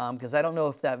 because I don't know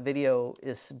if that video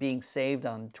is being saved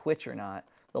on Twitch or not,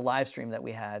 the live stream that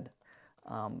we had.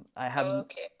 I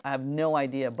have no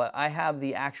idea, but I have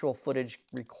the actual footage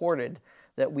recorded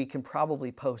that we can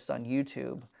probably post on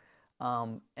YouTube,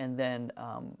 and then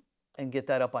and get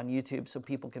that up on YouTube so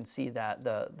people can see that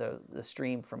the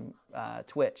stream from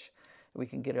Twitch. We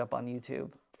can get it up on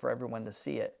YouTube for everyone to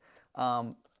see it.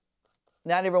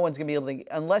 Not everyone's going to be able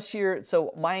to, unless you're,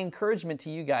 so my encouragement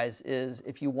to you guys is,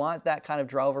 if you want that kind of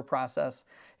draw over process,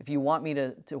 if you want me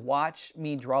to watch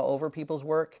me draw over people's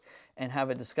work and have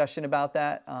a discussion about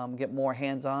that, get more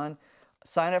hands-on,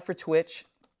 sign up for Twitch,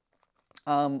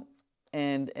 and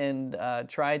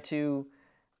try to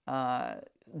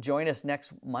join us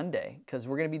next Monday, because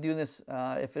we're going to be doing this,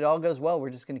 if it all goes well,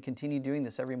 we're just going to continue doing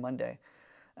this every Monday.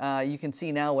 You can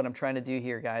see now what I'm trying to do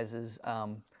here, guys, is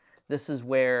this is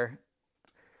where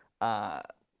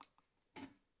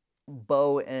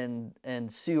Bo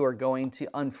and Sue are going to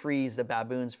unfreeze the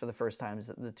baboons for the first time,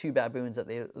 the two baboons that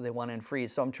they want to unfreeze.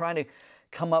 So I'm trying to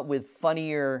come up with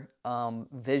funnier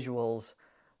visuals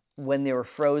when they were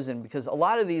frozen, because a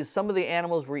lot of these, some of the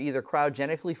animals were either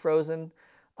cryogenically frozen,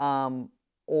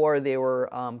 or they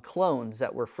were clones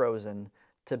that were frozen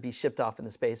to be shipped off into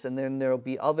space. And then there'll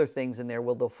be other things in there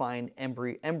where they'll find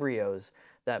embryos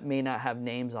that may not have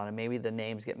names on it. Maybe the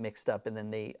names get mixed up, and then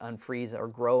they unfreeze or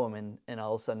grow them, and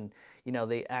all of a sudden, you know,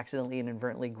 they accidentally and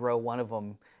inadvertently grow one of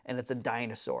them, and it's a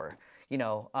dinosaur. You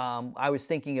know, I was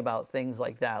thinking about things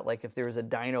like that, like if there was a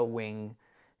dino wing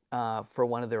for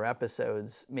one of their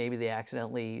episodes, maybe they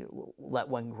accidentally let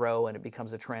one grow and it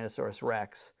becomes a Tyrannosaurus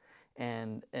Rex,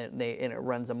 and it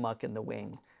runs amok in the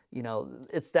wing. You know,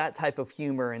 it's that type of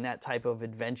humor and that type of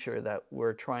adventure that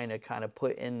we're trying to kind of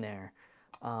put in there,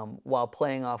 while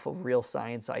playing off of real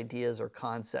science ideas or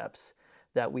concepts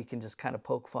that we can just kind of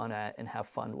poke fun at and have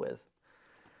fun with.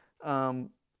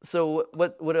 So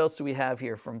what else do we have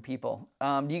here from people?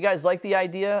 Do you guys like the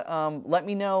idea? Let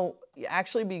me know.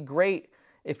 Actually, it'd be great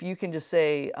if you can just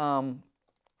say,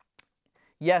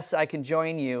 yes, I can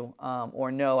join you,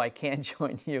 or no, I can't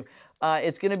join you.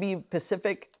 It's going to be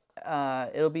Pacific.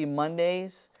 It'll be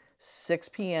Mondays, 6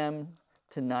 p.m.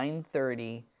 to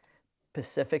 9:30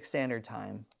 Pacific Standard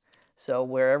Time. So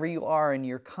wherever you are in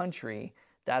your country,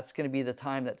 that's going to be the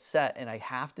time that's set. And I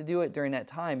have to do it during that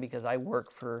time because I work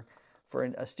for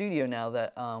a studio now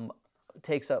that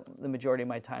takes up the majority of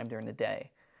my time during the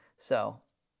day. So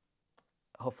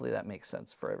hopefully that makes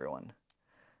sense for everyone.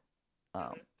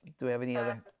 Do we have any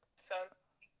other? So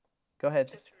Go ahead.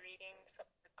 Just reading some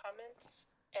of the comments,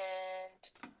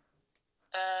 and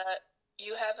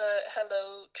You have a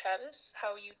hello, Travis.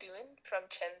 How are you doing? From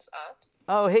Chen's Art.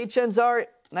 Oh, hey, Chenzart.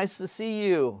 Nice to see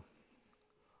you.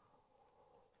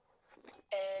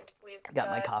 And we've Got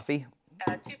my coffee.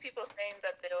 two people saying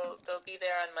that they'll be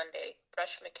there on Monday.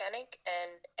 Brush Mechanic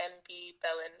and MB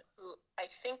Bellin, who I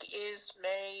think is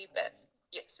Mary Beth.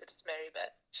 Yes, it's Mary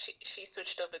Beth. She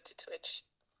switched over to Twitch.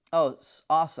 Oh,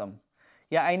 awesome.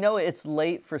 Yeah, I know it's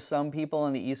late for some people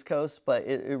on the East Coast, but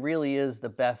it really is the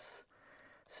best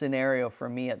scenario for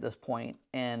me at this point.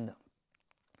 And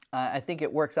I think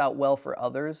it works out well for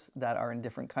others that are in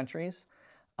different countries.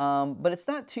 But it's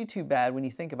not too bad when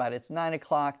you think about it. It's 9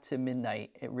 o'clock to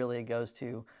midnight. It really goes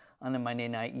to on a Monday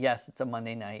night. Yes, it's a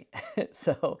Monday night.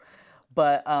 So,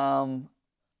 but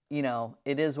you know,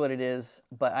 it is what it is.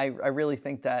 But I really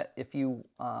think that if you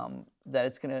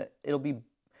that it'll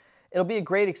be a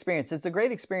great experience. It's a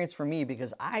great experience for me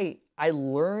because I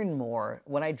learn more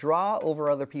when I draw over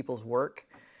other people's work.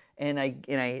 And I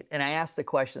ask the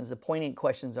questions. The poignant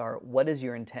questions are, what is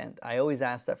your intent? I always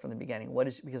ask that from the beginning.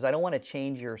 Because I don't want to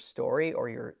change your story or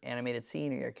your animated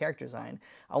scene or your character design.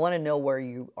 I want to know where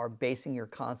you are basing your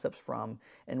concepts from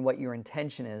and what your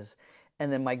intention is.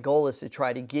 And then my goal is to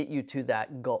try to get you to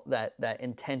that goal, that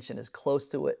intention as close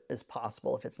to it as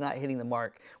possible. If it's not hitting the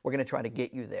mark, we're going to try to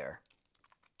get you there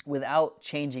without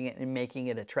changing it and making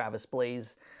it a Travis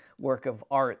Blaze work of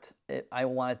art. I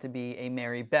want it to be a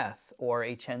Mary Beth or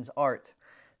a Chen's Art,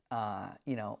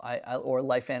 you know, or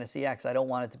Life Fantasy X. I don't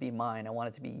want it to be mine. I want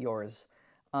it to be yours.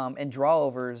 And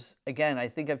drawovers, again, I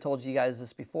think I've told you guys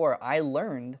this before. I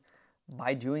learned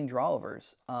by doing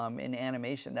drawovers in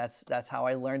animation. That's how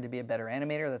I learned to be a better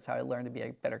animator. That's how I learned to be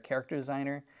a better character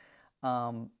designer.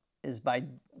 Is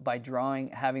by drawing,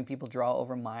 having people draw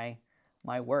over my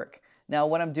work. Now,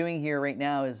 what I'm doing here right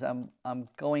now is I'm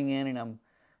going in and I'm,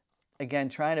 again,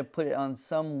 trying to put it on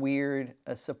some weird,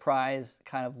 a surprise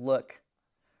kind of look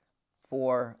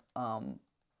for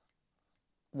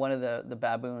one of the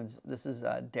baboons. This is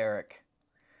Derek,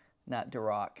 not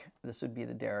Duroc. This would be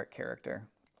the Derek character,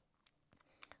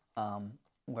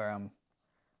 where I'm,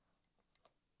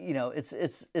 you know,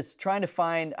 it's trying to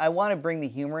find, I want to bring the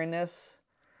humor in this.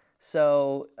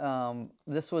 So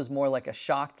this was more like a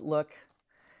shocked look.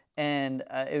 And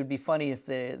it would be funny if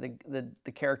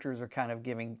the characters are kind of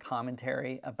giving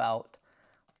commentary about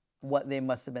what they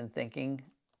must have been thinking,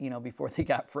 you know, before they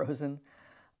got frozen.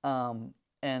 And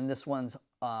this one's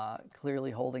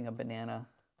clearly holding a banana,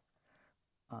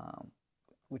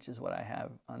 which is what I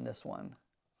have on this one.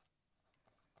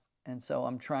 And so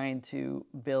I'm trying to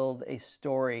build a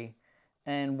story.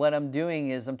 And what I'm doing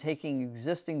is I'm taking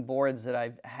existing boards that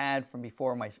I've had from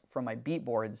before, from my beat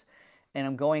boards, and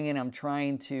I'm going in, I'm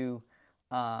trying to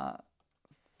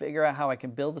figure out how I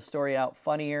can build the story out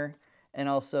funnier and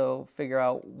also figure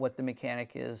out what the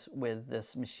mechanic is with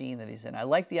this machine that he's in. I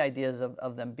like the ideas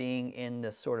of them being in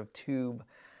this sort of tube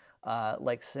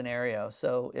like scenario.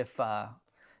 So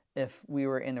if we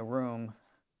were in a room,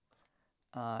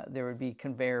 there would be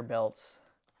conveyor belts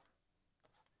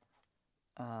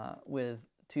with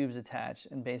tubes attached,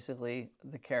 and basically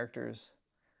the characters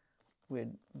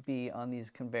would be on these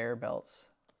conveyor belts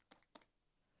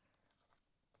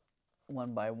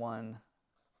one by one,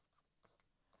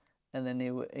 and then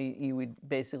you would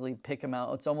basically pick them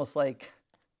out. It's almost like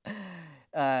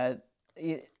I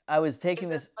was taking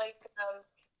this like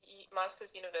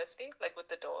Masters University, like with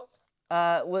the doors.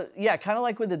 Well, yeah, kind of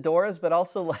like with the doors, but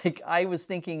also like I was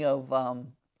thinking of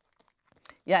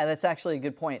yeah, that's actually a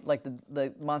good point, like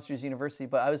the Monsters University.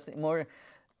 But I was more.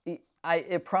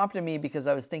 It prompted me because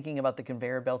I was thinking about the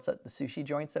conveyor belts at the sushi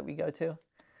joints that we go to.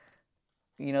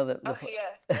 You know Oh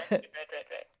yeah, right.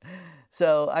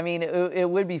 So I mean, it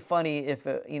would be funny if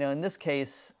you know, in this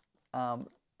case,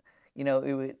 you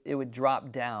know, it would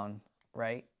drop down,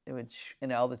 right? It would,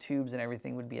 and all the tubes and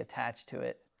everything would be attached to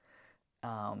it,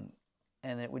 and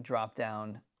it would drop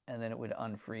down, and then it would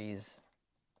unfreeze.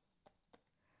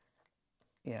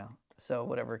 You know, so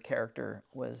whatever character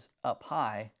was up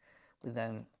high would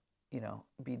then, you know,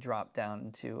 be dropped down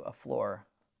into a floor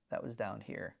that was down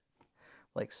here,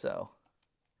 like so.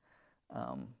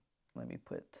 Let me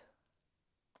put,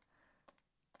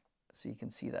 so you can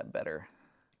see that better.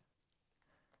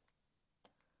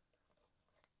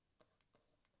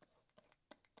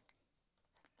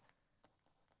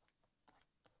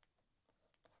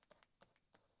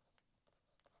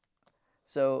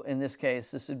 So in this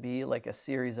case, this would be like a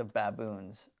series of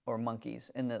baboons or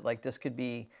monkeys, and that, like, this could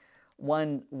be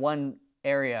one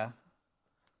area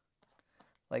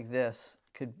like this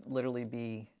could literally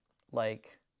be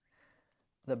like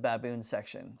the baboon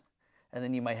section, and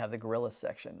then you might have the gorilla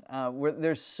section. Where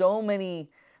there's so many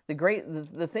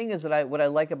the thing is that what I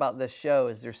like about this show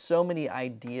is there's so many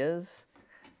ideas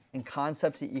and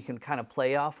concepts that you can kind of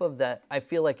play off of, that I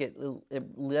feel like it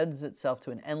lends itself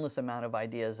to an endless amount of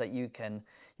ideas that you can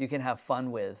have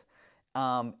fun with,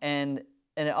 and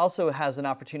it also has an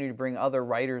opportunity to bring other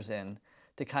writers in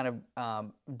to kind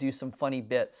of do some funny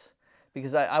bits,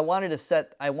 because I wanted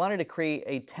to create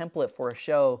a template for a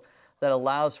show that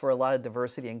allows for a lot of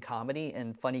diversity and comedy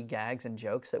and funny gags and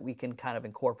jokes that we can kind of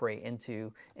incorporate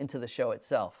into the show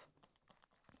itself.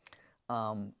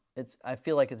 I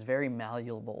feel like it's very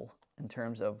malleable in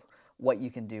terms of what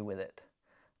you can do with it,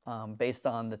 based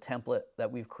on the template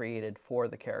that we've created for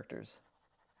the characters.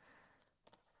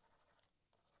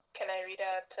 Can I read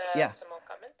out Yeah. some more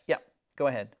comments? Yeah, go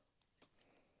ahead.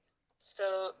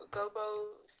 So Gobo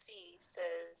C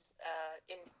says,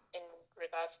 in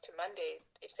regards to Monday,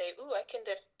 they say, "Ooh, I can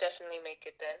definitely make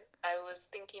it then. I was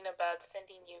thinking about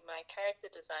sending you my character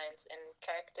designs and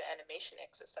character animation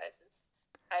exercises.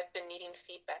 I've been needing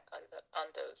feedback on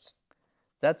those."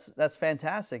 That's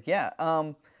fantastic. Yeah.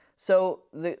 So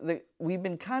we've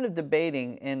been kind of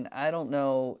debating, and I don't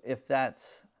know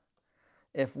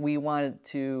if we wanted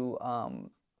to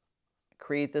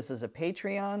create this as a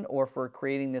Patreon, or if we're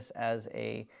creating this as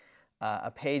a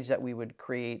page that we would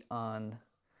create on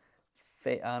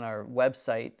our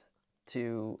website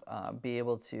to be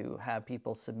able to have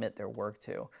people submit their work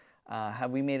to.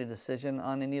 Have we made a decision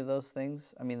on any of those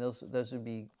things? I mean, those would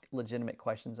be legitimate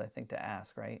questions, I think, to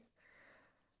ask, right?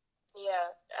 Yeah,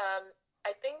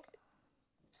 I think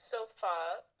so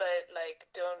far, but like,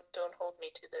 don't hold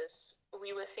me to this.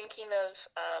 We were thinking of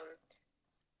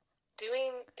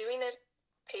doing a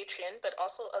Patreon, but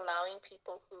also allowing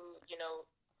people who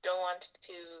don't want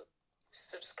to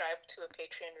subscribe to a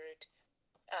Patreon route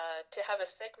to have a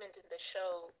segment in the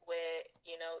show where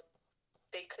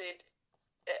they could.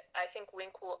 I think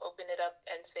Wink will open it up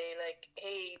and say like,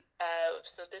 "Hey,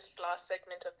 so this last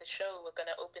segment of the show, we're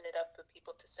gonna open it up for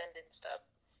people to send in stuff."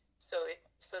 So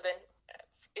then,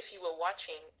 if you were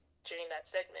watching during that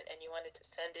segment and you wanted to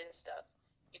send in stuff,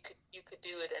 you could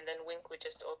do it, and then Wink would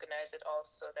just organize it all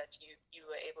so that you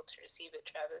were able to receive it,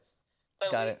 Travis.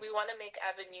 But we want to make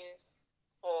avenues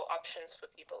for options for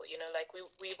people. Like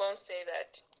we won't say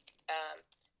that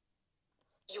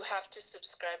you have to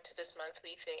subscribe to this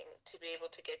monthly thing to be able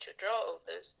to get your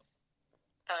draw-overs.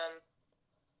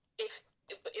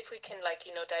 If we can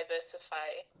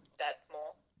diversify that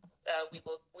more, we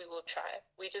will try.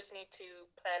 We just need to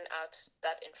plan out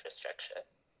that infrastructure.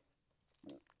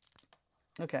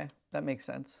 Okay, that makes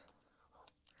sense.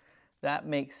 That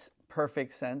makes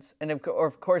perfect sense. And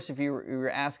of course, if you were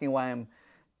asking why I'm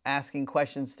asking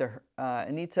questions to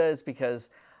Anita, is because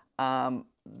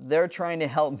they're trying to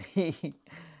help me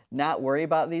not worry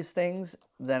about these things.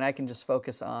 Then I can just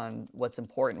focus on what's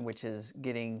important, which is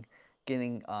getting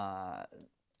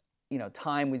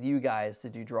time with you guys to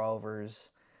do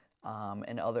drawovers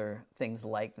and other things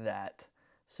like that,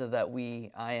 so that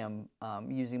I am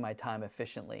using my time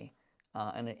efficiently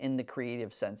and in the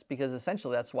creative sense. Because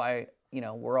essentially that's why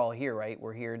we're all here, right?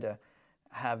 We're here to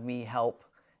have me help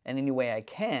in any way I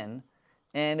can.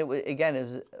 And it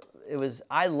was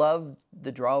I love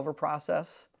the drawover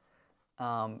process,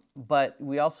 but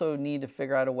we also need to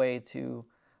figure out a way to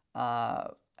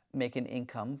make an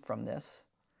income from this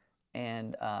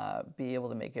and be able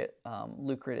to make it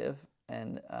lucrative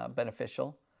and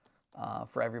beneficial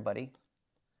for everybody.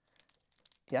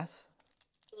 Yes?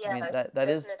 Yeah, I mean,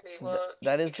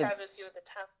 definitely. Travis, you're the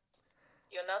talent.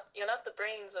 You're not the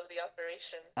brains of the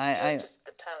operation. You're just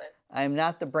the talent. I'm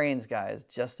not the brains, guys,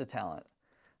 just the talent.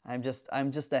 I'm just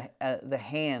the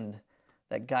hand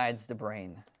that guides the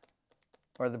brain,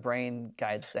 or the brain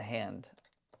guides the hand.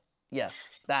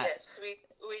 Yes, that. Yes,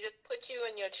 we just put you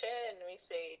in your chair and we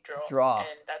say draw. Draw.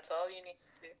 And that's all you need to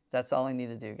do. That's all I need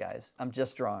to do, guys. I'm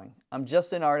just drawing. I'm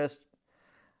just an artist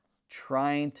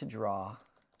trying to draw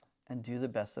and do the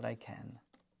best that I can.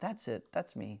 That's it.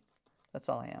 That's me. That's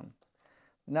all I am.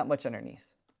 Not much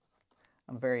underneath.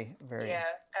 I'm very, very,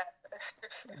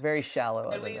 very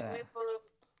shallow. And we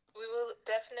will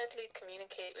definitely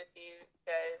communicate with you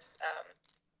guys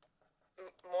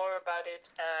more about it.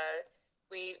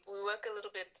 We work a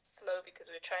little bit slow because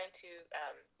we're trying to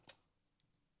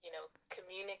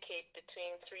communicate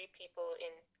between three people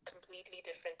in completely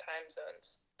different time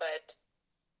zones, but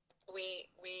we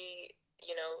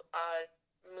are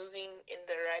moving in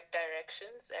the right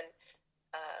directions, and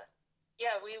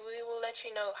we will let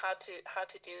you know how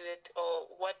to do it, or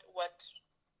what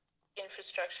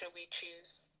infrastructure we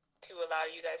choose to allow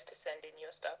you guys to send in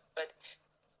your stuff. But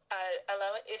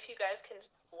if you guys can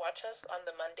watch us on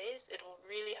the Mondays, it will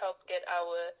really help get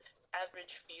our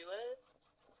average viewer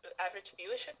average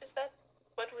viewership. Is that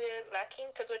what we're lacking?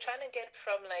 Because we're trying to get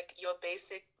from like your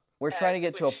basic We're trying to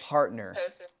get to a Twitch partner.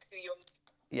 person to your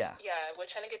Yeah. We're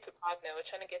trying to get to partner. We're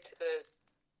trying to get to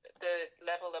the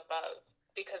level above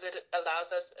because it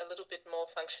allows us a little bit more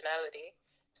functionality.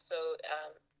 So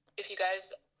if you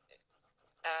guys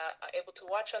are able to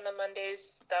watch on the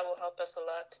Mondays, that will help us a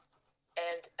lot.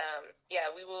 And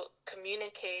we will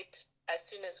communicate as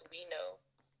soon as we know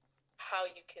how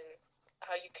you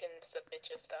can submit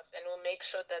your stuff, and we'll make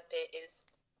sure that there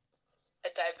is a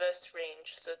diverse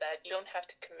range so that you don't have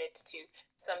to commit to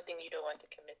something you don't want to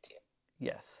commit to.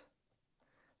 Yes.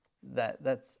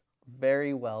 That's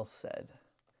very well said.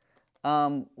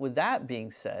 With that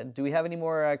being said, do we have any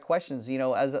more questions? You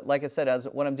know, like I said, as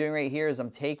what I'm doing right here is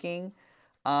I'm taking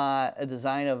a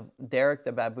design of Derek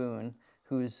the baboon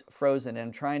who's frozen, and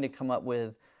I'm trying to come up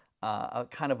with a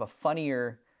kind of a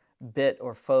funnier bit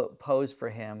or pose for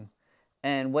him.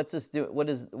 And what this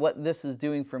is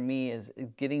doing for me is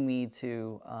getting me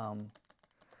to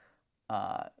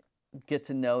get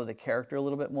to know the character a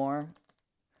little bit more,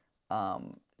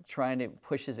 trying to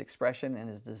push his expression and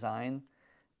his design.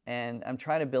 And I'm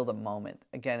trying to build a moment.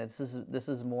 Again, this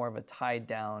is more of a tied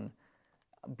down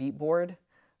beat board,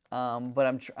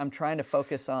 but I'm trying to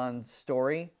focus on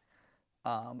story,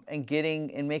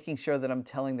 and making sure that I'm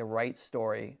telling the right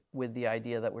story with the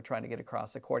idea that we're trying to get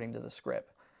across according to the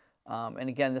script. And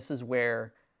again, this is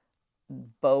where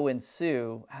Bo and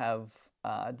Sue have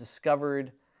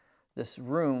discovered this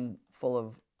room full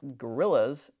of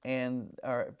baboons,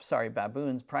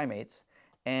 primates,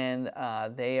 and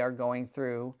they are going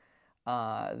through.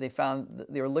 They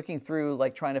were looking through,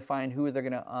 like trying to find who they're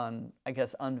going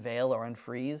to, unveil or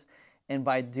unfreeze. And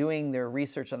by doing their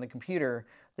research on the computer,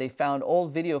 they found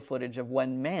old video footage of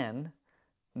when man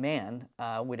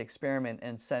would experiment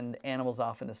and send animals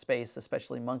off into space,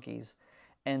 especially monkeys.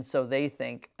 And so they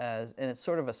think, and it's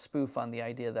sort of a spoof on the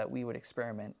idea that we would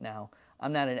experiment. Now,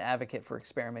 I'm not an advocate for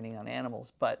experimenting on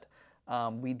animals, but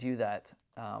we do that.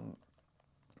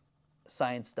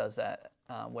 Science does that,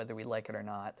 whether we like it or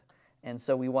not. And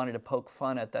so we wanted to poke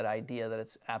fun at that idea that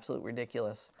it's absolutely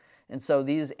ridiculous. And so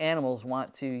these animals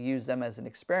want to use them as an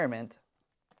experiment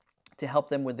to help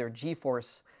them with their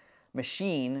G-force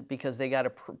machine, because they got to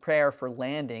prepare for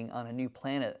landing on a new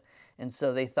planet. And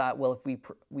so they thought, well, if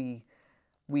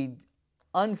we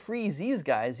unfreeze these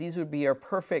guys, these would be our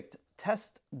perfect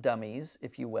test dummies,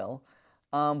 if you will.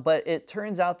 But it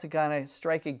turns out to kind of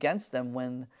strike against them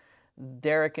when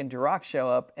Derek and Duroc show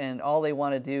up, and all they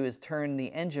want to do is turn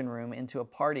the engine room into a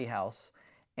party house.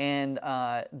 And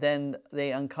then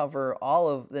they unfreeze all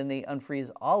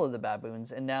of the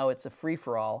baboons, and now it's a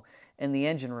free-for-all in the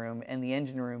engine room, and the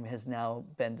engine room has now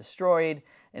been destroyed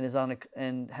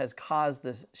and has caused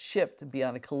this ship to be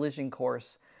on a collision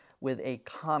course with a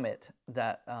comet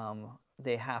that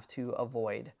they have to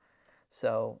avoid.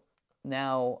 So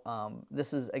now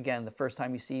this is, again, the first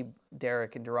time you see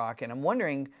Derek and Duroc, and I'm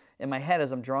wondering, in my head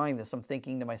as I'm drawing this, I'm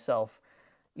thinking to myself,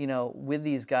 you know, with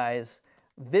these guys,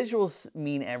 visuals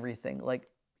mean everything. Like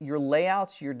your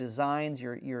layouts, your designs,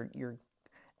 your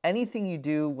anything you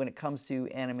do when it comes to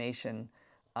animation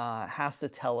has to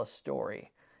tell a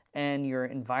story, and your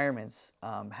environments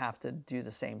have to do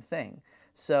the same thing.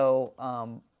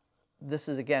 So this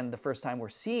is, again, the first time we're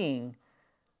seeing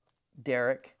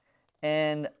Derek,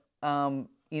 and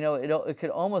it could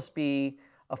almost be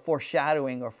a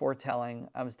foreshadowing or foretelling.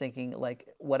 I was thinking, like,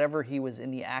 whatever he was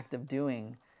in the act of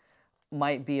doing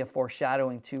might be a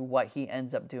foreshadowing to what he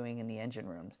ends up doing in the engine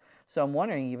rooms. So I'm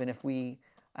wondering, even if we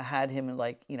had him,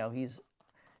 like, he's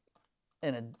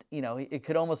in a, it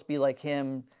could almost be like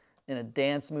him in a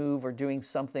dance move or doing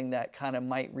something that kind of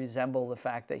might resemble the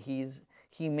fact that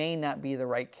he may not be the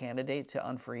right candidate to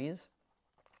unfreeze.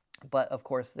 But of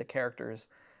course, the characters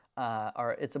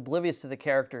it's oblivious to the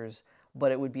characters,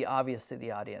 but it would be obvious to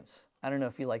the audience. I don't know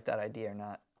if you like that idea or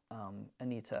not,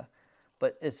 Anita.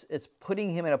 But it's putting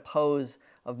him in a pose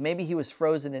of maybe he was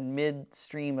frozen in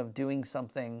midstream of doing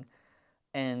something,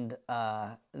 and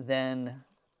then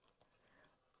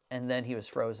he was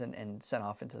frozen and sent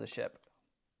off into the ship.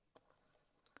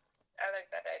 I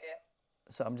like that idea.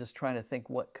 So I'm just trying to think,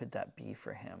 what could that be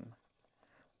for him?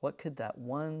 What could that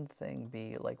one thing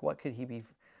be? Like, what could he be?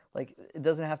 Like, it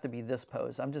doesn't have to be this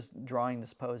pose. I'm just drawing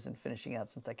this pose and finishing out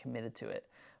since I committed to it.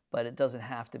 But it doesn't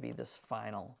have to be this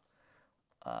final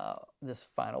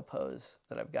pose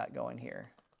that I've got going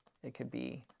here. It could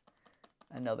be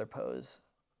another pose.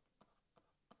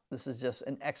 This is just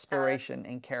an exploration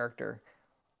in character.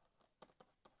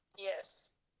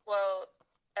 Yes. Well,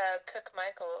 Cook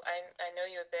Michael, I know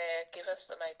you're there. Give us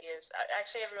some ideas.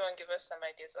 Actually, everyone give us some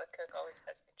ideas. Like Cook always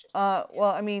has interesting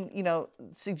Well, ideas. I mean,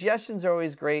 suggestions are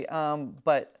always great.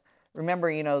 But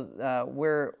remember,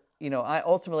 we're, I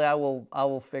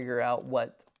will figure out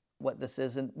what this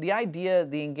is, and the idea,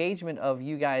 the engagement of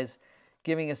you guys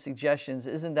giving us suggestions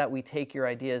isn't that we take your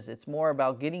ideas. It's more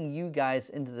about getting you guys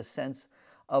into the sense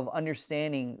of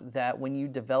understanding that when you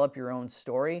develop your own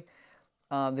story,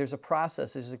 there's a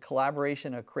process, there's a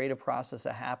collaboration, a creative process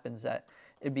that happens that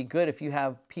it'd be good if you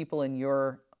have people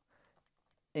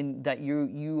that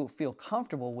you feel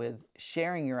comfortable with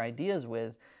sharing your ideas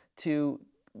with, to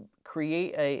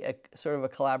create a sort of a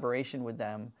collaboration with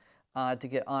them, to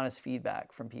get honest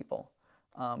feedback from people.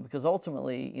 Because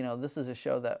ultimately, this is a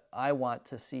show that I want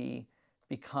to see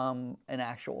become an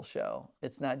actual show.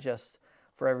 It's not just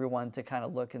for everyone to kind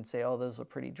of look and say, oh, those are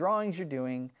pretty drawings you're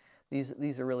doing.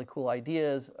 These are really cool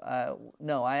ideas.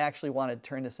 No, I actually want to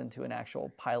turn this into an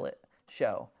actual pilot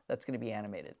show that's going to be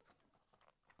animated.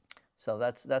 So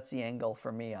that's the angle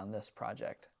for me on this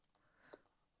project.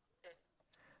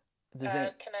 Can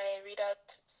I read out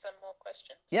some more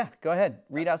questions? Yeah, go ahead.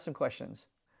 Read out some questions.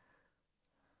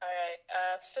 All right.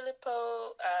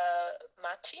 Filippo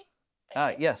Machi.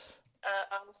 Yes.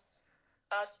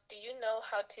 Asks, do you know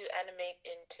how to animate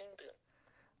in Toon Boom?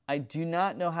 I do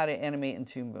not know how to animate in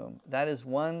Toon Boom. That is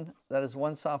one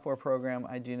software program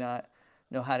I do not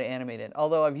know how to animate in.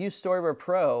 Although I've used Storyboard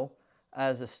Pro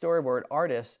as a storyboard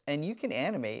artist, and you can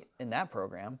animate in that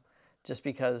program, just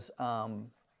because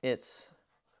it's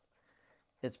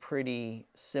pretty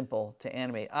simple to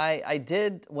animate. I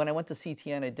did, when I went to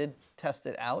CTN, I did test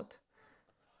it out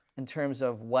in terms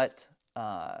of what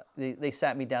they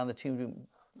sat me down. The Toon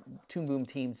Boom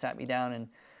team sat me down, and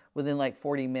within like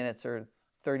 40 minutes or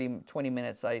 20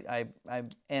 minutes, I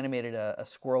animated a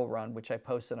squirrel run, which I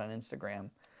posted on Instagram.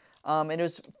 And it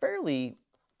was fairly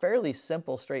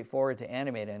simple, straightforward to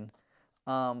animate in.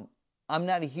 I'm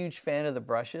not a huge fan of the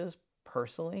brushes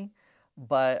personally,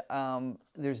 but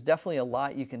there's definitely a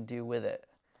lot you can do with it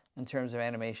in terms of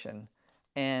animation.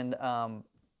 And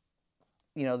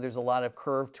there's a lot of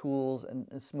curve tools and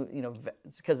smooth,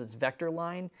 it's because it's vector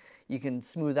line, you can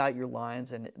smooth out your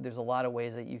lines, and there's a lot of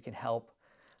ways that you can help.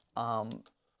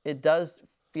 It does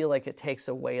feel like it takes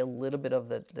away a little bit of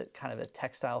the kind of the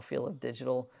textile feel of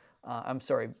digital.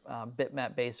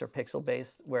 Bitmap based or pixel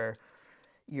based, where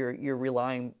you're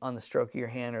relying on the stroke of your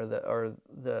hand or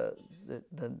the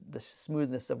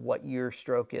smoothness of what your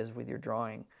stroke is with your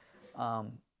drawing.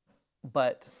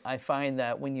 But I find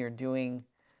that when you're doing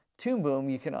Toon Boom,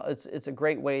 it's a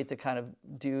great way to kind of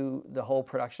do the whole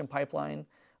production pipeline,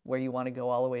 where you want to go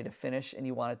all the way to finish, and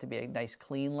you want it to be a nice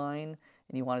clean line,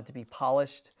 and you want it to be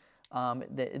polished.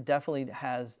 It definitely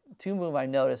has Toon Boom. I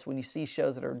noticed when you see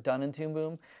shows that are done in Toon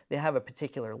Boom, they have a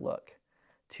particular look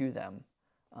to them.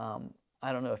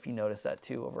 I don't know if you noticed that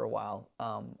too over a while.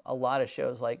 A lot of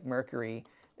shows like Mercury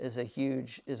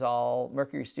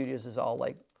Mercury Studios is all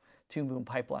like Toon Boom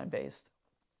pipeline based,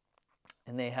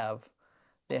 and they have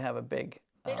a big.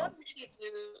 They don't really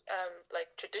do like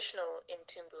traditional in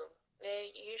Toon Boom.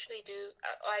 They usually do.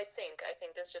 I think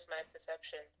that's just my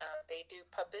perception. They do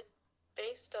puppet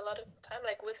based a lot of the time,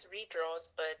 like with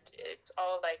redraws, but it's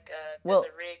all like there's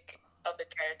a rig of the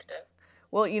character.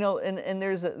 Well, and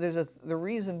there's the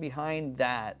reason behind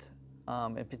that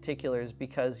in particular is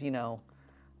because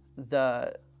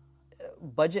the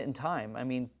budget and time. I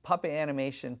mean,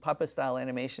 puppet style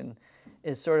animation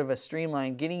is sort of a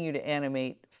streamline, getting you to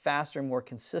animate faster, more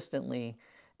consistently,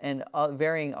 and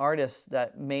varying artists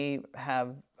that may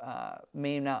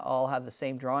not all have the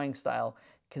same drawing style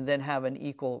can then have an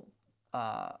equal,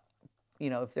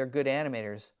 if they're good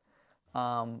animators,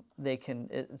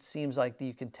 it seems like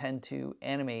you can tend to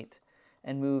animate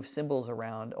and move symbols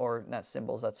around, or not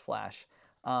symbols, that's Flash,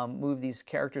 move these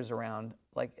characters around,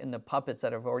 like in the puppets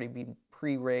that have already been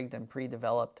pre-rigged and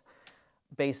pre-developed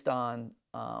based on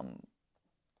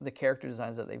the character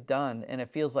designs that they've done. And it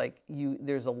feels like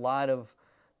there's a lot of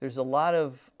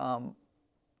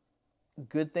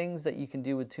good things that you can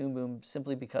do with Toon Boom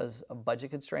simply because of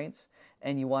budget constraints,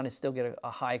 and you want to still get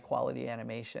a high quality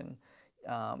animation.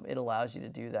 It allows you to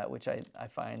do that, which I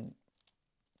find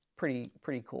pretty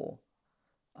cool.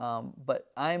 But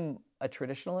I'm a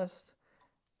traditionalist.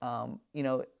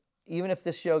 Even if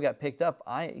this show got picked up,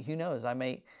 who knows, I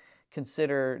may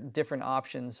consider different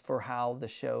options for how the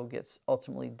show gets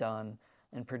ultimately done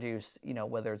and produced,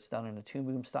 whether it's done in a Toon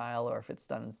Boom style or if it's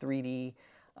done in 3D.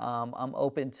 I'm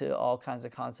open to all kinds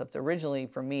of concepts. Originally,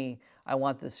 for me, I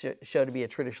want this show to be a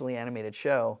traditionally animated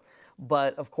show.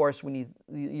 But of course, when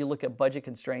you look at budget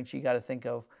constraints, you got to think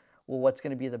of, well, what's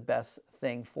going to be the best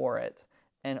thing for it?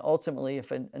 And ultimately,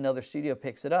 if another studio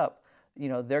picks it up, you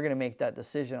know, they're going to make that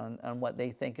decision on what they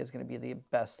think is going to be the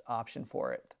best option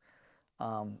for it.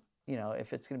 You know,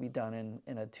 if it's going to be done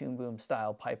in a Toon Boom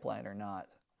style pipeline or not.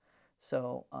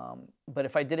 So, but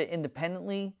if I did it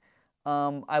independently,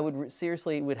 I would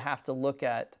seriously would have to look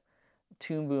at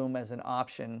Toon Boom as an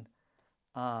option,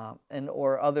 and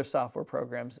or other software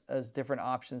programs as different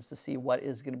options to see what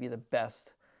is going to be the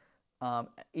best,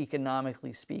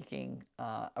 economically speaking,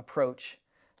 approach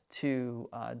to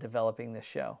developing this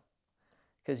show.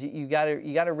 Because you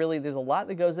gotta really, there's a lot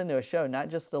that goes into a show, not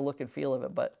just the look and feel of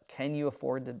it, but can you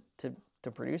afford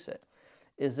to produce it?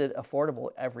 Is it affordable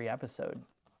every episode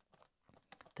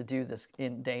to do this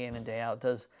in and day out?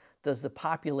 Does the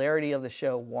popularity of the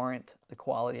show warrant the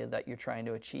quality that you're trying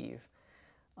to achieve?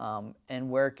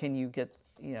 And where can you get,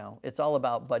 you know, it's all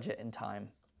about budget and time.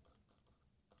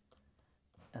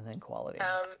 And then quality.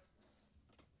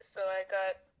 So I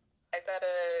got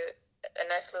a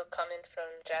nice little comment from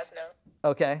Jasno.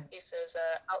 Okay. He says,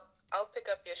 I'll pick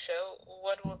up your show.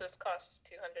 What will this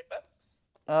cost? $200?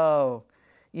 Oh,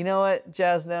 you know what,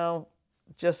 Jasno?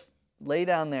 Just lay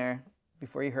down there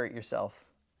before you hurt yourself.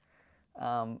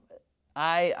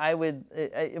 I would,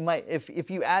 it might, if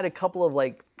you add a couple of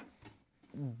like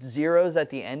zeros at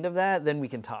the end of that, then we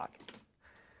can talk.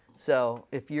 So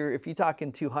if you're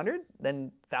talking 200,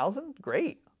 then 1,000,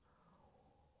 great.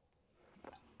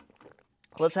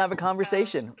 Let's have a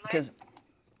conversation because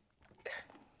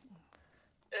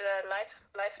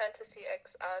Life Fantasy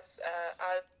X asks,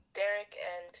 are Derek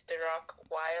and The Rock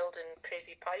wild and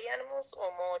crazy party animals, or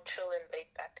more chill and laid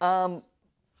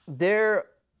back?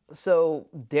 So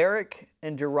Derek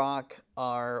and Duroc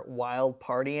are wild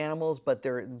party animals, but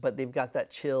they've got that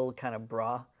chill kind of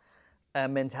bra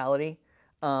mentality.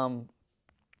 All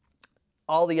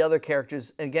the other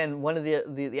characters, again, one of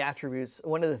the attributes,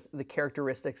 one of the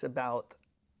characteristics about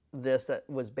this that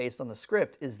was based on the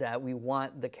script is that we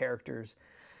want the characters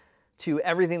to,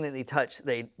 everything that they touch,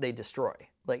 they destroy.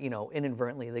 Like, you know,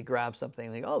 inadvertently they grab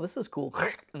something, they go, oh, this is cool,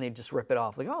 and they just rip it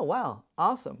off. Like, oh, wow,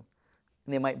 awesome.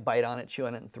 And they might bite on it, chew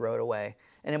on it, and throw it away.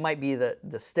 And it might be the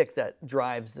stick that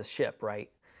drives the ship, right?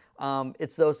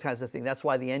 It's those kinds of things. That's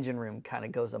why the engine room kind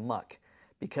of goes amok,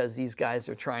 because these guys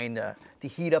are trying to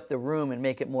heat up the room and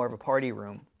make it more of a party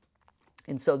room.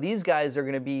 And so these guys are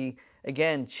going to be,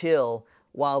 again, chill,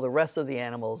 while the rest of the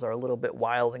animals are a little bit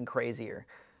wild and crazier.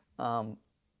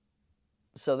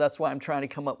 So that's why I'm trying to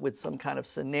come up with some kind of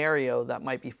scenario that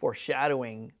might be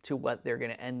foreshadowing to what they're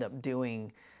going to end up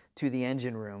doing to the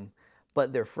engine room,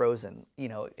 but they're frozen. You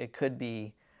know, it could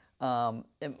be,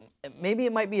 maybe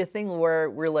it might be a thing where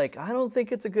we're like, I don't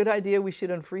think it's a good idea, we should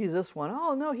unfreeze this one.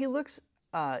 Oh, no, he looks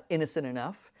innocent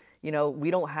enough. You know,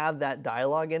 we don't have that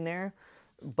dialogue in there,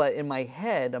 but in my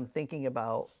head, I'm thinking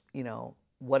about, you know,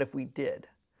 what if we did?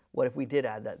 What if we did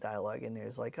add that dialogue in there?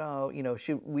 It's like, oh, you know,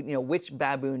 should we, you know, which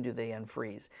baboon do they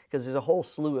unfreeze? Because there's a whole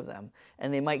slew of them,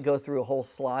 and they might go through a whole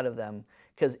slot of them.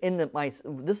 Because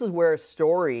this is where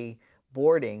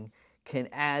storyboarding can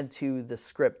add to the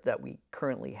script that we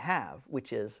currently have,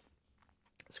 which is,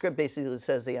 the script basically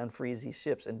says they unfreeze these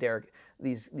ships, and Derek,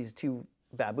 these two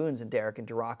baboons, and Derek and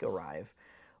Duroc arrive.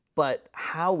 But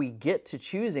how we get to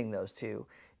choosing those two,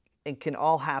 it can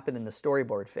all happen in the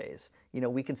storyboard phase. You know,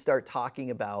 we can start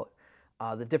talking about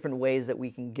the different ways that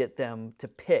we can get them to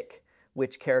pick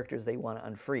which characters they want to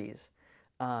unfreeze.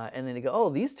 And then they go, oh,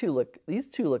 these two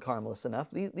look harmless enough.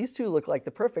 These two look like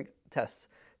the perfect test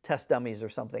dummies or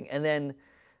something. And then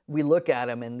we look at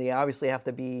them, and they obviously have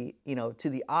to be, you know,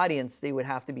 to the audience, they would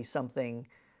have to be something,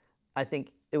 I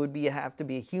think it would have to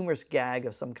be a humorous gag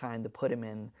of some kind to put them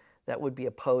in. That would be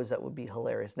a pose that would be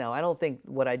hilarious. Now, I don't think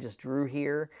what I just drew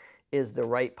here is the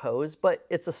right pose, but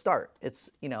it's a start. It's,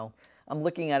 you know, I'm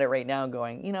looking at it right now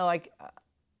going, you know,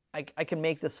 I can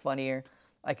make this funnier.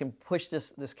 I can push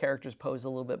this character's pose a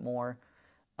little bit more.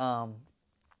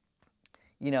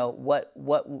 You know, what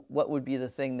would be the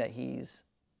thing that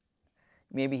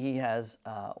maybe he has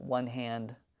one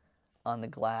hand on the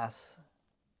glass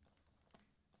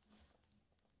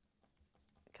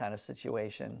kind of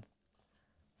situation.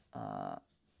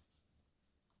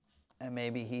 And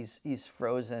maybe he's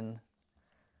frozen.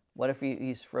 What if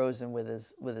he's frozen with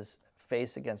his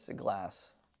face against the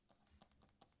glass?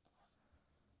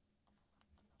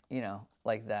 You know,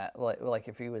 like that. Like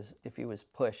if he was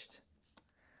pushed,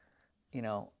 you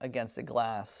know, against the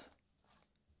glass,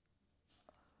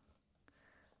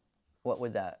 what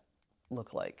would that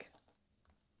look like?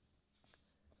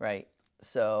 Right.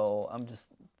 So I'm just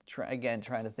trying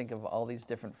to think of all these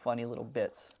different funny little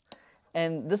bits.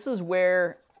 And this is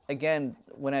where, again,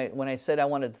 when I said I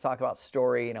wanted to talk about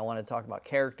story and I wanted to talk about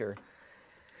character,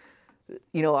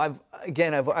 you know, I've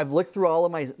looked through all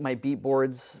of my beat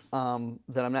boards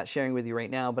that I'm not sharing with you right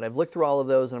now, but I've looked through all of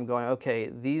those and I'm going, okay,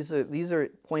 these are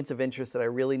points of interest that I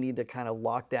really need to kind of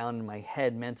lock down in my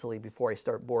head mentally before I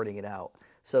start boarding it out.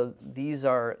 So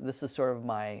this is sort of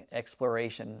my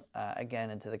exploration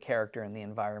again into the character and the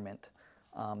environment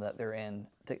that they're in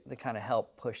to kind of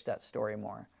help push that story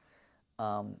more.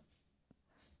 What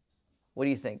do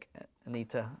you think,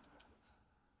 Anita?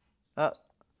 I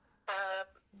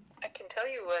can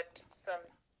tell you what some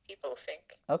people think.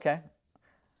 Okay.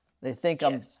 They think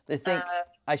Yes. They think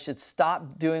I should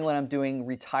stop doing what I'm doing,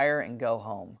 retire, and go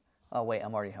home. Oh wait,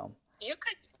 I'm already home. You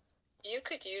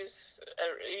could use a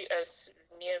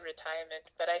near retirement,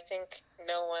 but I think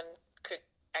no one could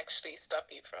actually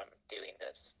stop you from doing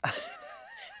this.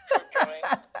 From drawing.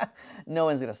 No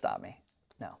one's gonna stop me.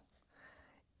 No,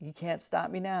 you can't stop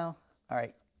me now. All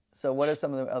right. So what are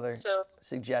some of the other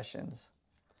suggestions?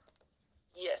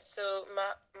 Yes, so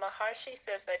Maharshi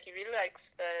says that he really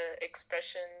likes the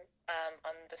expression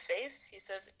on the face. He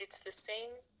says it's the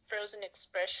same frozen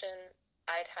expression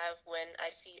I'd have when I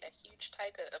see a huge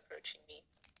tiger approaching me.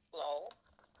 Lol.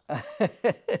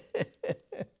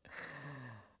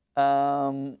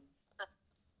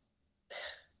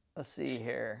 Let's see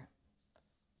here.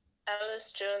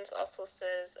 Alice Jones also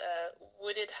says,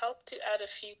 would it help to add a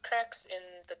few cracks in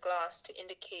the glass to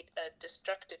indicate a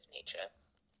destructive nature?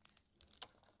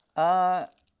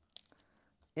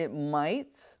 It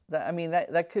might.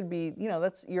 That could be. You know,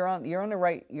 that's you're on the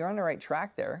right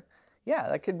track there. Yeah,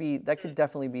 that could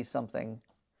definitely be something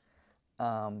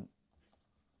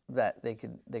that they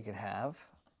could have.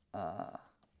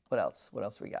 What else? What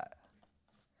else we got?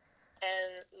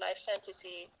 And Life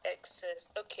Fantasy X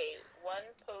says, okay, one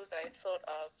pose I thought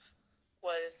of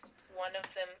was one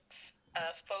of them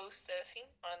faux surfing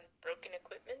on broken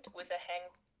equipment with a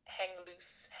hang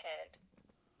loose hand.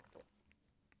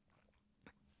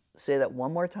 Say that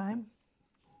one more time.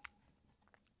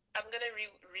 I'm gonna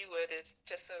reword it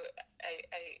just so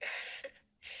I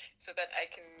so that I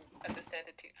can understand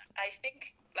it too. I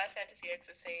think Life Fantasy X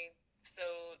is saying,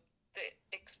 so the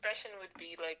expression would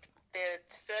be like they're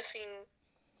surfing,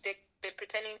 they're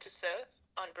pretending to surf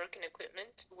on broken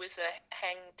equipment with a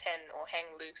hang 10 or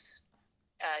hang loose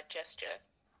gesture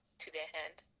to their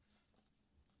hand.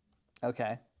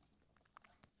 Okay.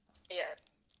 Yeah.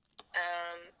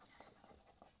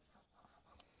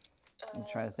 I'm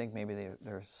trying to think. Maybe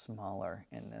they're smaller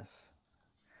in this.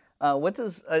 What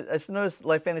does I noticed?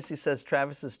 Life Fantasy says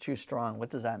Travis is too strong. What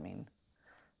does that mean?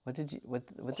 What did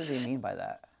they mean by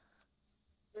that?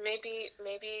 Maybe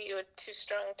you're too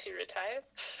strong to retire.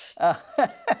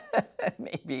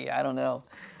 Maybe I don't know.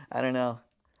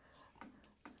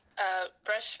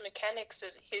 Brush Mechanic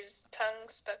says his tongue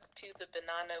stuck to the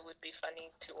banana would be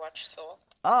funny to watch Thor.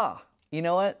 Ah, you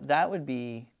know what? That would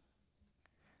be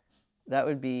kind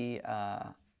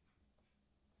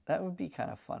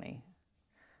of funny.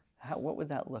 What would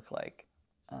that look like?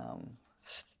 I've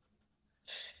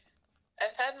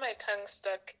had my tongue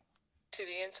stuck to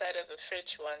the inside of a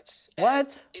fridge once.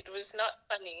 What? It was not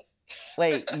funny.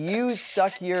 Wait, you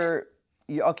stuck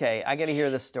okay, I got to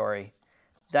hear this story.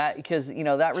 That, because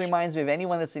that reminds me of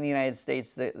anyone that's in the United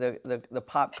States. The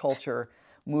pop culture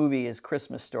movie is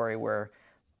Christmas Story, where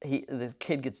the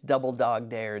kid gets double dog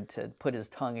dared to put his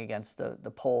tongue against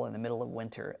the pole in the middle of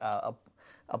winter, a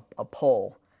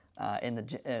pole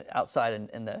outside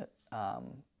in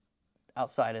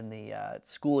the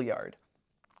schoolyard,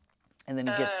 and then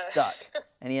he gets stuck,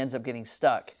 and he ends up getting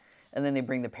stuck, and then they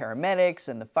bring the paramedics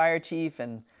and the fire chief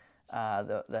and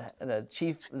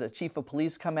the chief of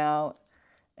police come out,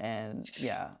 and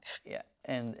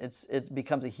and it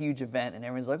becomes a huge event, and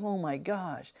everyone's like, oh my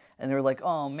gosh, and they're like,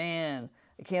 oh man,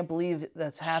 I can't believe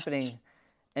that's happening,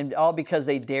 and all because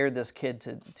they dared this kid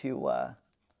to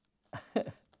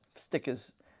stick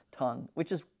his tongue,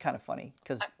 which is kind of funny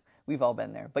because we've all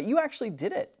been there. But you actually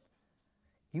did it.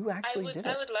 I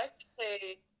would like to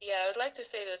say, I would like to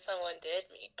say that someone dared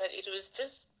me, but it was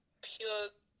just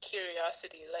pure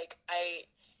curiosity. Like I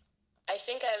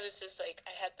think I was just like,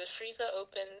 I had the freezer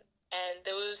open, and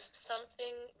there was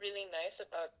something really nice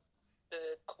about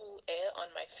the cool air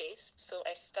on my face, so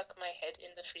I stuck my head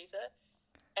in the freezer,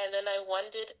 and then I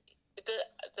wondered,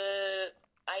 the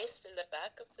ice in the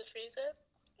back of the freezer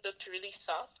looked really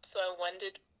soft, so I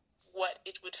wondered what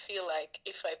it would feel like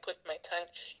if I put my tongue.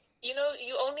 You know,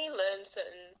 you only learn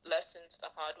certain lessons the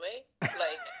hard way,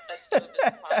 like a stove is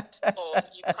hot, or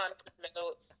you can't put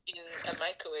metal in a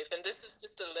microwave, and this was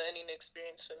just a learning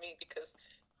experience for me, because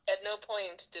at no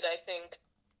point did I think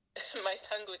my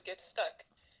tongue would get stuck.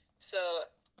 So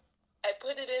I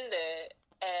put it in there,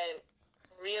 and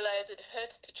realized it hurt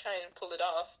to try and pull it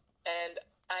off, and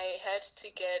I had to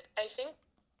get, I think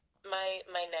my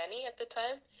nanny at the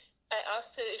time, I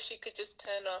asked her if she could just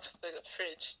turn off the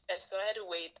fridge, and so I had to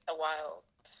wait a while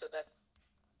so that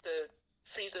the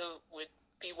freezer would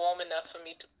be warm enough for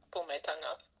me to pull my tongue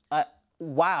off.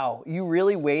 Wow, you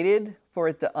really waited for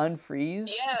it to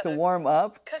unfreeze, to warm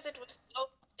up? Because it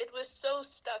was so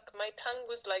stuck. My tongue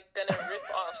was like gonna rip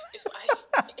off if I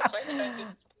tried to.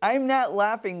 I'm not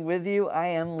laughing with you. I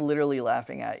am literally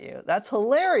laughing at you. That's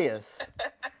hilarious.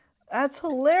 That's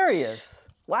hilarious.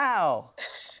 Wow.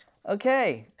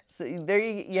 Okay, so there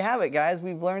you have it, guys.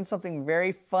 We've learned something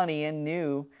very funny and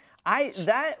new.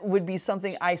 That would be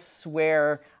something I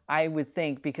swear I would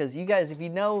think, because you guys, if you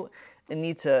know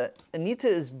Anita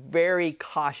is very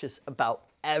cautious about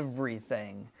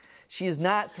everything. She's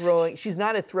not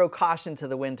a throw caution to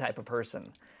the wind type of person,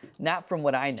 not from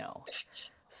what I know.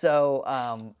 So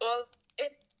well,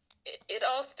 it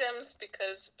all stems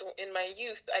because in my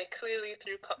youth I clearly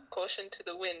threw caution to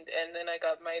the wind, and then I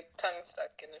got my tongue stuck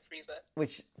in the freezer,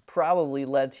 which probably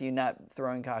led to you not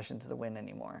throwing caution to the wind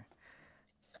anymore.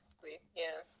 Exactly.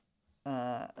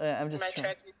 Yeah. I'm just my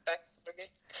tragic backstory.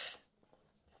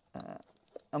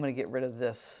 I'm gonna get rid of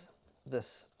this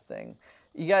thing.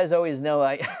 You guys always know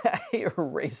I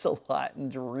erase a lot and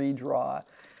redraw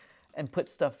and put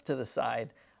stuff to the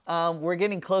side. We're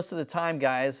getting close to the time,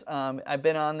 guys. I've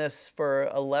been on this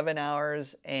for 11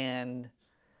 hours, and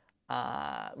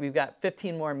we've got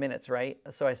 15 more minutes, right?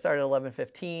 So I started at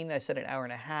 11:15. I said an hour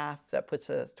and a half. That puts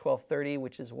us 12:30,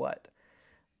 which is what?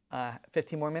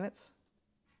 15 more minutes?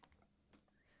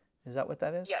 Is that what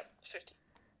that is? Yeah, 15.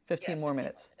 15 more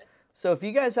minutes. So if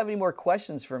you guys have any more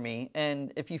questions for me,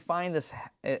 and if you find this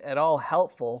at all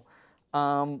helpful,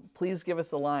 please give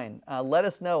us a line. Let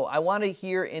us know. I want to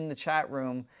hear in the chat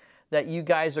room that you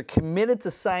guys are committed to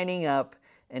signing up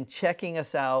and checking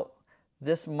us out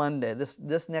this Monday,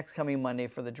 this next coming Monday,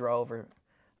 for the draw-over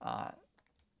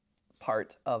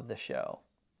part of the show.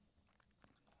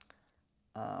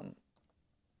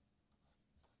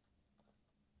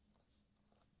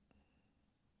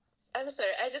 I'm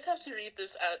sorry, I just have to read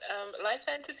this out. Life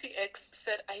Fantasy X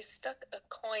said, I stuck a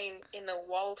coin in a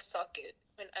wall socket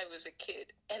when I was a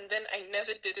kid, and then I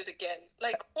never did it again.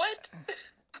 Like, what?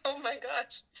 Oh my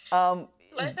gosh.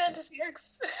 Life Fantasy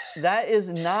X. That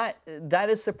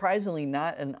is surprisingly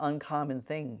not an uncommon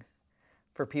thing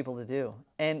for people to do.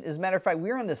 And as a matter of fact,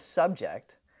 we're on the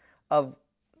subject of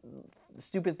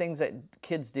stupid things that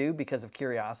kids do because of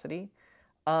curiosity.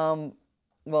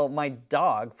 Well, my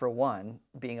dog, for one,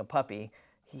 being a puppy,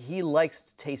 he likes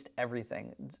to taste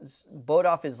everything.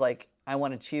 Bodoff is like, I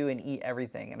want to chew and eat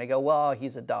everything. And I go, well,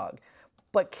 he's a dog.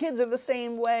 But kids are the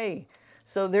same way.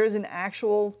 So there's an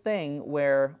actual thing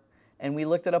where, and we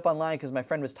looked it up online because my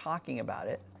friend was talking about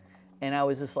it, and I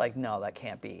was just like, no, that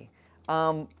can't be.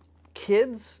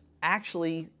 Kids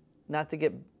actually, not to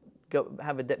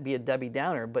be a Debbie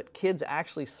Downer, but kids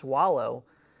actually swallow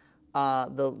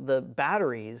the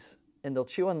batteries, and they'll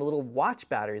chew on the little watch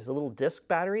batteries, the little disc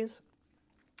batteries.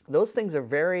 Those things are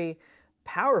very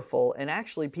powerful, and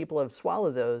actually people have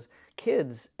swallowed those,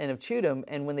 kids, and have chewed them,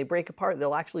 and when they break apart,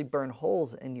 they'll actually burn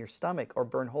holes in your stomach or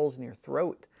burn holes in your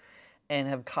throat and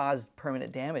have caused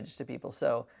permanent damage to people.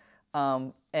 So,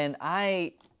 and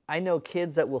I know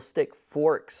kids that will stick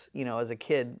forks, you know, as a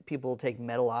kid, people will take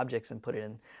metal objects and put it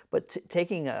in, but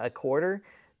taking a quarter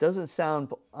doesn't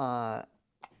sound, I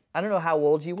don't know how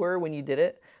old you were when you did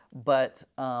it, but,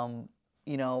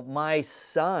 you know, my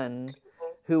son,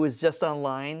 who was just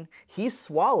online, he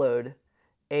swallowed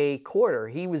a quarter.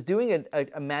 He was doing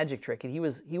a magic trick, and he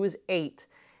was 8,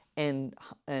 and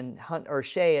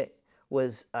Shay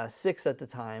was 6 at the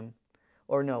time,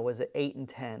 or no, was it 8 and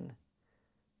 10?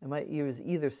 He was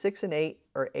either 6 and 8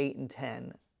 or 8 and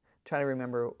 10. I'm trying to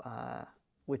remember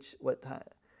what time.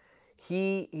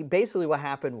 He basically, what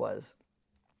happened was,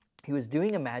 he was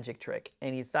doing a magic trick,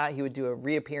 and he thought he would do a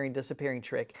reappearing, disappearing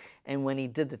trick. And when he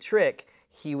did the trick,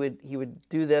 he would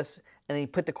do this, and then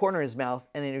he'd put the quarter in his mouth,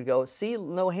 and then he'd go, see,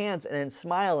 no hands, and then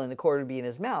smile, and the quarter would be in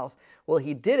his mouth. Well,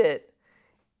 he did it,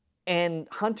 and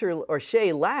Hunter or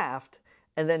Shay laughed,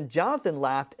 and then Jonathan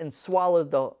laughed and swallowed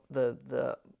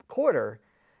the quarter.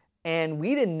 And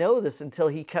we didn't know this until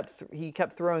he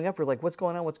kept throwing up. We're like, what's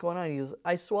going on? What's going on? He goes,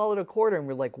 I swallowed a quarter. And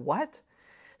we're like, what?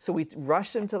 So we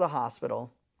rushed him to the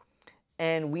hospital.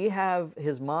 And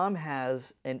his mom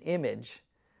has an image,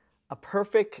 a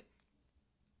perfect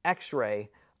x-ray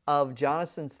of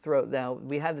Jonathan's throat. Now,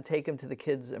 we had to take him to the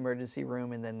kids' emergency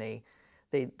room, and then they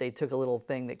took a little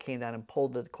thing that came down and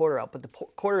pulled the quarter out. But the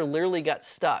quarter literally got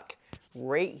stuck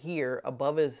right here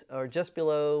above or just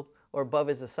below or above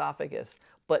his esophagus.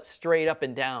 but straight up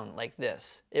and down like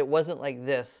this. It wasn't like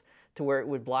this to where it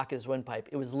would block his windpipe.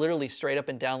 It was literally straight up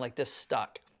and down like this,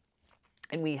 stuck.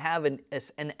 And we have an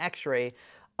x-ray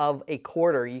of a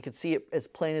quarter. You can see it as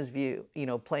plain as view,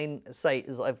 plain sight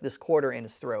is of this quarter in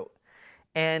his throat.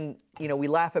 And, we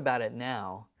laugh about it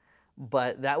now,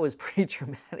 but that was pretty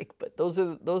traumatic. But those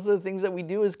are the things that we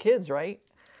do as kids, right?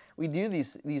 We do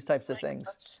these types of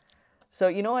things. So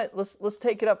you know what? Let's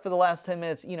take it up for the last 10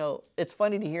 minutes. It's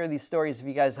funny to hear these stories if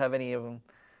you guys have any of them.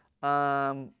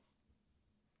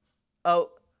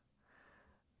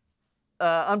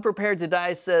 Unprepared to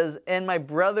Die says, and my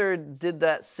brother did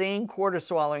that same quarter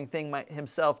swallowing thing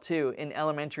himself too in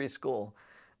elementary school.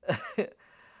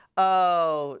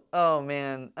 Oh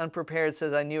man. Unprepared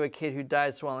says, I knew a kid who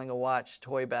died swallowing a watch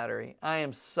toy battery. I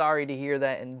am sorry to hear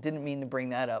that and didn't mean to bring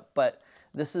that up, but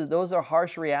those are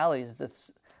harsh realities.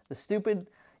 The stupid,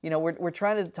 we're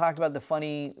trying to talk about the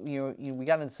funny, we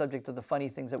got on the subject of the funny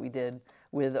things that we did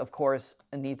with, of course,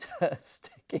 Anita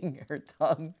sticking her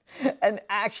tongue and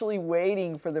actually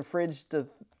waiting for the fridge to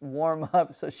warm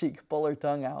up so she could pull her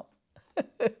tongue out.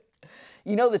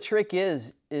 The trick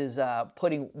is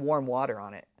putting warm water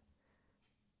on it.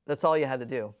 That's all you had to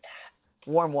do.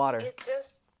 Warm water. It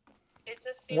just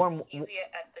seemed easier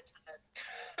at the time.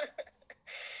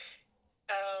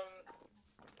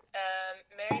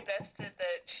 Mary Beth said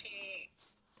that she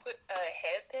put a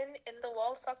hairpin in the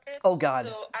wall socket. Oh God.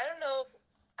 So I don't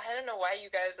know why you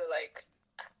guys are like.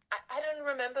 I don't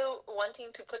remember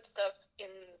wanting to put stuff in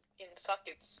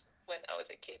sockets when I was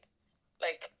a kid.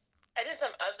 Like, I did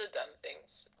some other dumb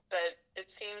things, but it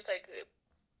seems like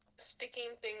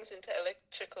sticking things into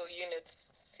electrical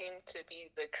units seem to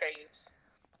be the craze.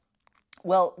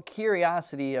 Well,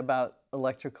 curiosity about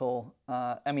electrical.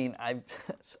 I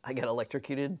got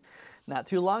electrocuted not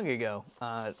too long ago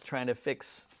trying to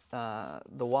fix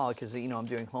the wall because I'm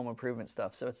doing home improvement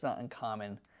stuff, so it's not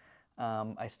uncommon.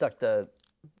 I stuck to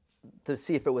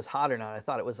see if it was hot or not. I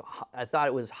thought it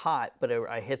was hot, but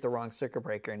I hit the wrong circuit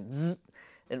breaker and zzz,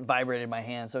 it vibrated my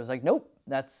hand. So I was like, nope,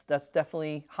 that's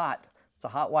definitely hot. It's a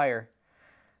hot wire.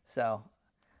 So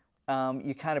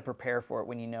you kind of prepare for it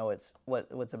when you know it's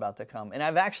what's about to come. And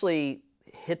I've actually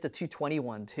hit the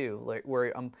 221 too,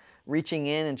 where I'm reaching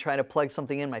in and trying to plug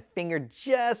something in. My finger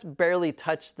just barely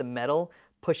touched the metal,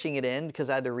 pushing it in because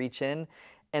I had to reach in,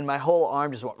 and my whole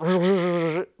arm just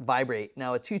went vibrate.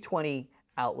 Now a 220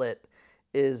 outlet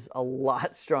is a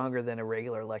lot stronger than a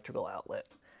regular electrical outlet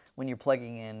when you're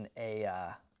plugging in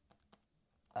a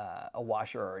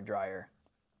washer or a dryer.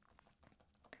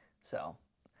 So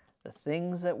the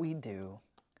things that we do,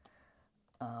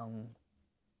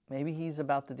 maybe he's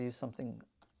about to do something.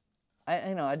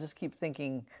 I know, I just keep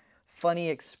thinking funny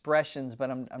expressions, but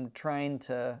I'm trying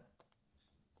to.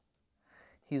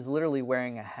 He's literally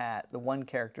wearing a hat. The one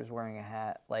character's wearing a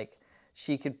hat. Like,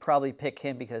 she could probably pick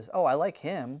him because, oh, I like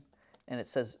him. And it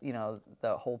says,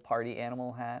 the whole party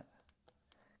animal hat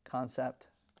concept.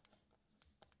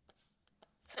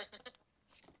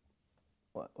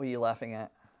 What are you laughing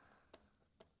at?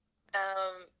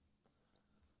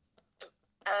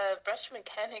 Brush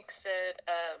Mechanic said,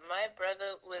 my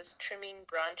brother was trimming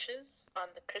branches on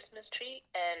the Christmas tree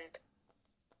and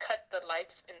cut the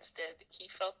lights instead. He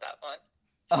felt that one.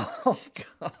 Oh,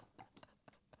 God.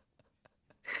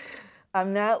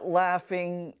 I'm not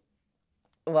laughing.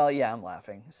 Well, yeah, I'm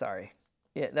laughing. Sorry.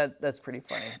 Yeah, that's pretty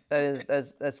funny.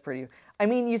 That's pretty. I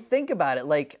mean, you think about it,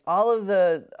 like all of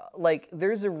the, like,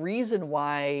 there's a reason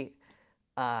why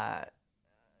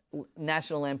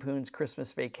National Lampoon's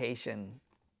Christmas Vacation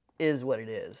is what it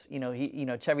is.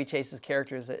 Chevy Chase's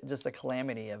character is just a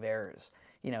calamity of errors.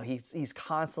 He's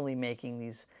constantly making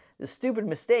these stupid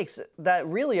mistakes that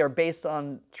really are based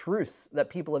on truths that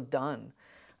people have done.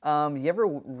 You ever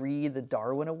read the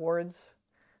Darwin Awards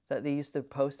that they used to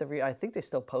post I think they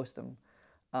still post them.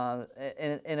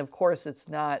 And of course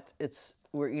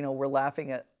we're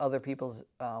laughing at other people's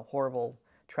horrible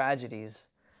tragedies,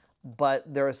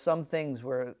 but there are some things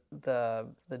where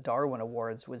the Darwin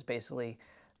Awards was basically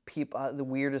the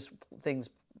weirdest things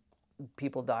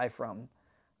people die from,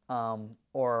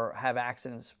 or have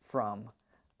accidents from,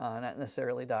 not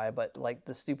necessarily die, but like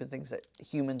the stupid things that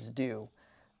humans do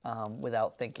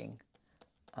without thinking,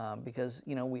 because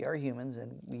we are humans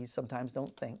and we sometimes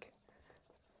don't think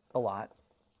a lot.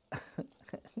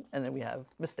 And then we have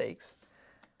mistakes.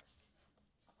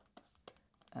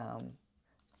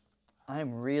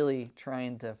 I'm really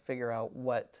trying to figure out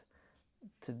what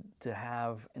to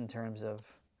have in terms of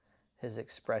his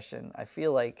expression. I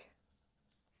feel like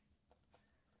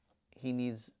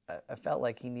I felt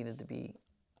like he needed to be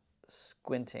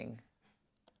squinting.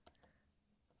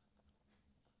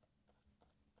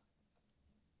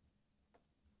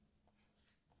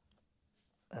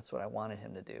 That's what I wanted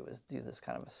him to do, is do this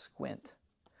kind of a squint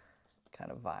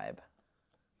kind of vibe.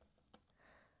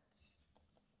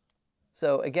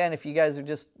 So again, if you guys are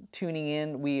just tuning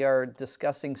in, we are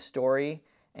discussing story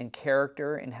and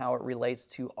character and how it relates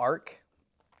to arc.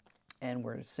 And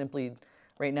we're simply,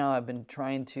 right now I've been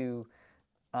trying to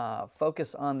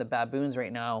focus on the baboons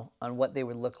right now, on what they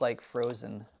would look like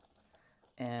frozen.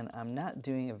 And I'm not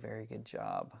doing a very good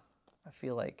job. I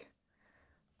feel like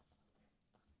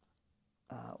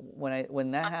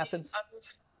when that happens...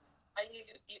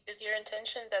 Is your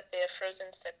intention that they're frozen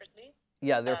separately?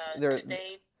 Yeah, could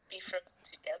they be frozen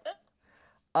together?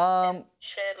 And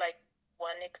share like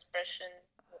one expression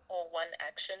or one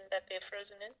action that they're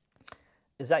frozen in?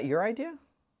 Is that your idea?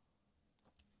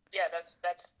 Yeah, that's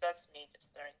me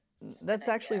just throwing. That's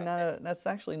actually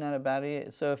not a bad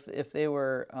idea. So if they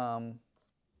were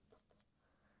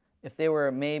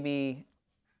maybe,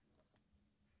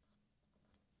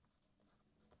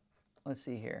 let's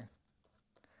see here.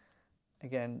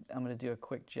 Again, I'm going to do a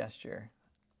quick gesture.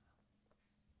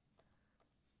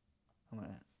 I'm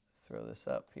going to throw this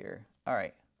up here. All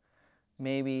right.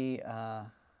 Maybe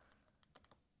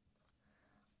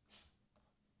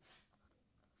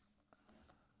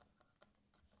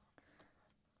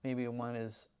maybe one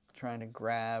is trying to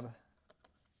grab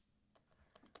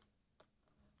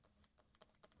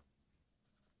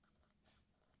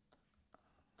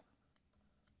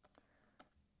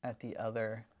at the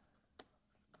other,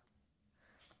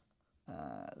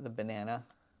 the banana.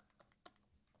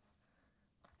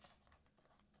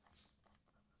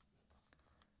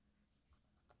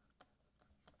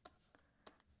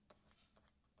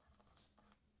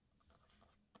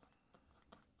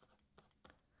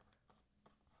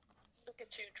 Look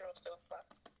at you draw so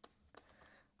fast.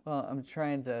 Well, I'm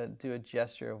trying to do a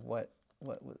gesture of what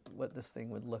this thing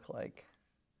would look like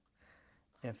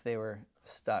if they were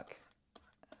stuck.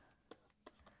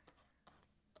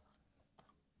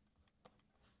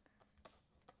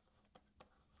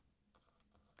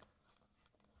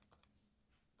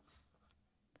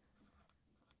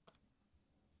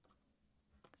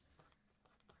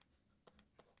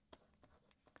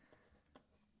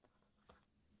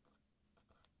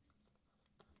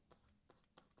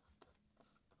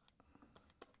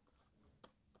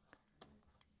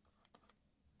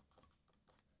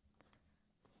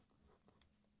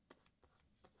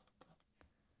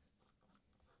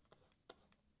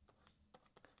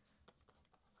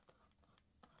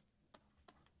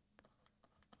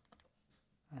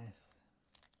 Nice.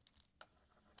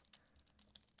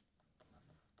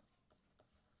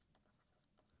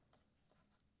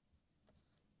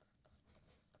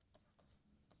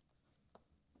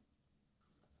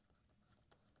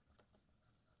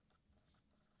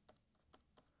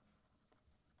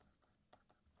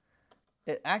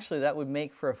 Actually, that would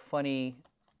make for a funny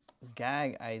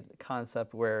gag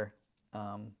concept where,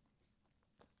 put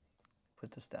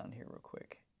this down here real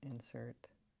quick. Insert.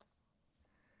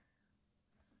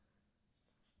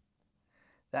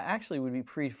 That actually would be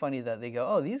pretty funny that they go,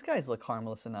 oh, these guys look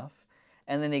harmless enough.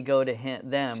 And then they go to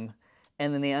them,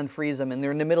 and then they unfreeze them, and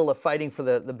they're in the middle of fighting for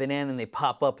the banana, and they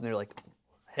pop up, and they're like,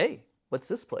 hey, what's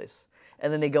this place?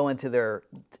 And then they go into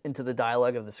the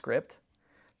dialogue of the script.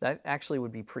 That actually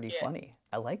would be pretty funny.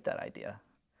 I like that idea.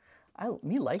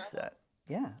 Me likes that.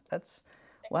 Yeah, that's,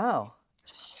 wow.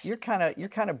 You're kind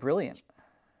of brilliant.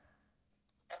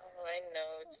 Oh, I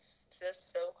know. It's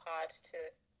just so hard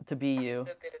to be you.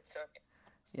 So good at something.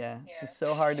 Yeah, it's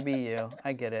so hard to be you.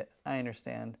 I get it. I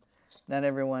understand. Not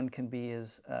everyone can be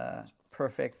as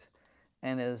perfect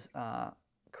and as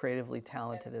creatively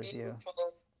talented as you.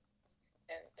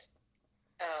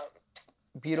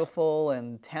 Beautiful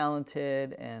and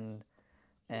talented and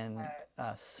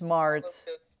smart.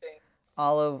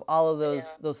 All of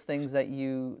those things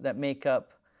that make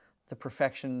up the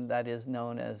perfection that is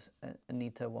known as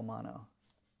Anita Womano.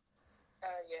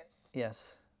 Yes.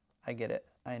 Yes, I get it.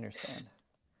 I understand.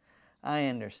 I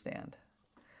understand.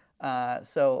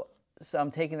 So I'm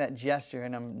taking that gesture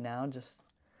and I'm now just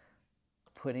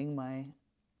putting my...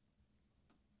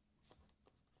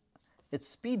 It's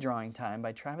Speed Drawing Time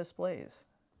by Travis Blaze.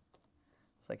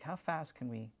 It's like, how fast can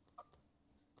we...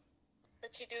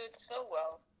 But you do it so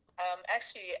well.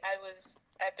 Actually, I've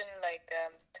been like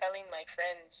telling my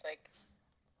friends, like,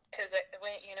 because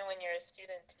when you're a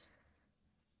student, you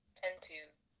tend to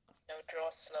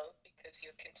draw slow because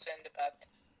you're concerned about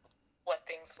what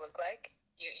things look like.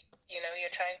 You're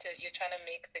trying to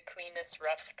make the cleanest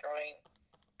rough drawing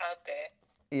out there.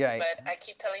 Yeah. But I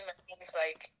keep telling my friends,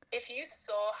 like, if you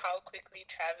saw how quickly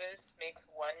Travis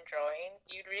makes one drawing,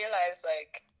 you'd realize,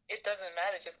 like, it doesn't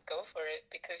matter, just go for it,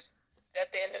 because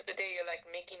at the end of the day, you're like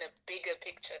making a bigger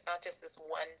picture, not just this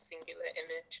one singular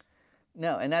image.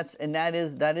 No, and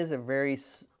that is a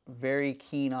very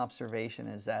keen observation.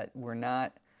 Is that we're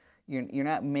not you're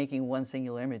not making one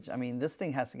singular image. I mean, this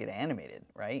thing has to get animated,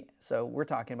 right? So we're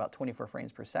talking about 24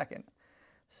 frames per second.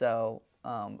 So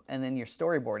and then you're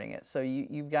storyboarding it. So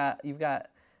you've got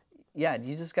yeah,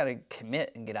 you just got to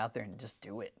commit and get out there and just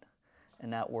do it, and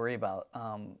not worry about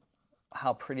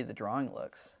how pretty the drawing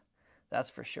looks. That's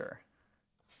for sure.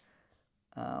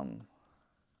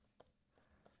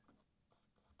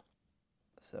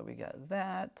 So we got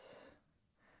that.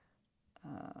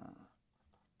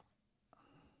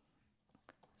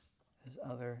 His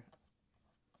other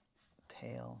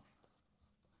tail.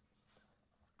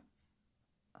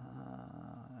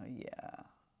 Yeah.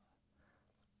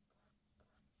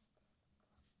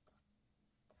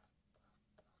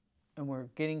 And we're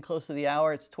getting close to the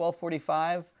hour. It's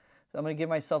 12:45. So I'm going to give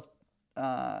myself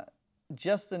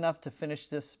just enough to finish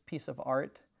this piece of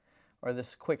art or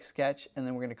this quick sketch, and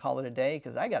then we're going to call it a day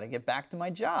because I got to get back to my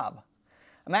job.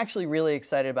 I'm actually really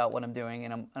excited about what I'm doing,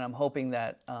 and I'm hoping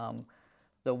that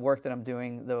the work that I'm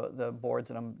doing, the boards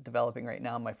that I'm developing right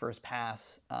now, my first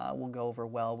pass, will go over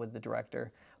well with the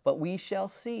director. But we shall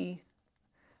see.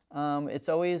 It's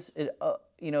always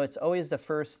it's always the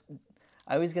first.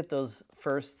 I always get those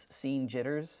first scene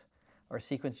jitters or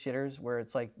sequence jitters where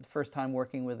it's like the first time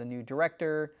working with a new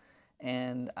director,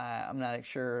 and I'm not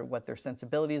sure what their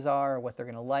sensibilities are or what they're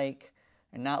going to like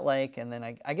and not like, and then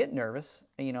I get nervous.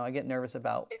 I get nervous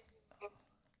about.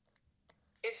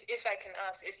 If I can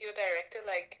ask, is your director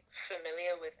like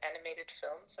familiar with animated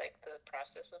films, like the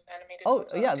process of animated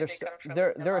films?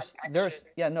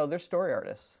 Yeah, they're story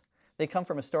artists. They come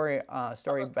from a story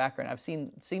background. I've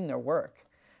seen their work.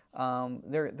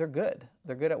 They're good.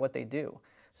 They're good at what they do.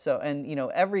 So and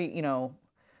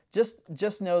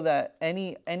just know that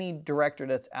any director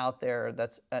that's out there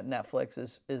that's at Netflix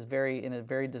is in a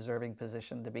very deserving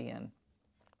position to be in.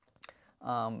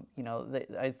 I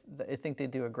think they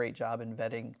do a great job in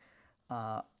vetting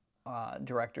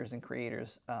directors and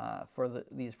creators for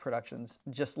these productions.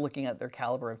 Just looking at their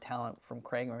caliber of talent, from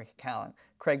Craig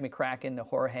McCracken to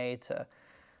Jorge to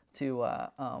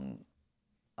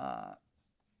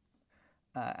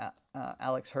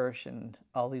Alex Hirsch and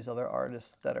all these other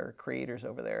artists that are creators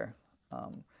over there.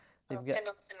 They've got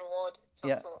Pendleton Ward.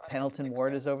 Pendleton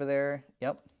Ward is over there.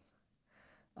 Yep.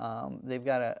 They've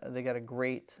got a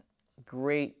great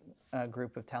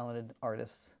group of talented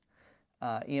artists.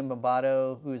 Ian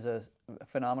Bombato, who's a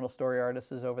phenomenal story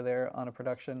artist, is over there on a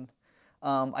production.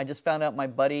 I just found out my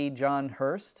buddy John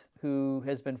Hurst, who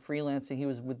has been freelancing. He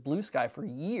was with Blue Sky for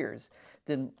years,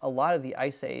 did a lot of the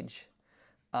Ice Age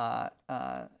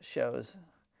shows,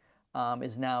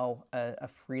 is now a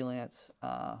freelance.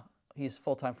 He's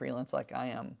full-time freelance like I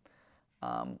am.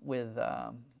 I wouldn't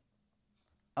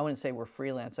say we're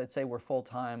freelance. I'd say we're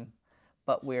full-time,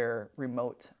 but we're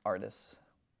remote artists.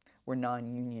 We're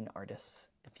non-union artists,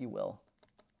 if you will.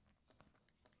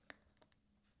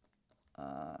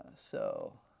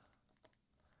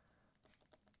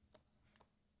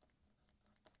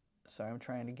 Sorry, I'm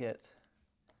trying to get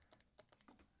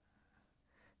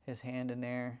his hand in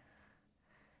there.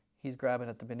 He's grabbing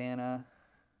at the banana.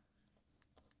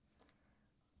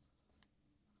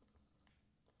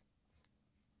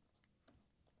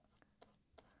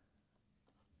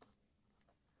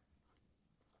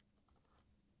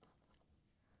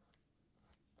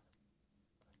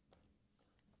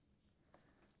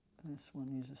 This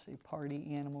one needs to say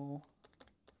party animal.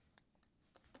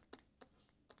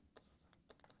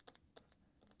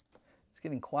 It's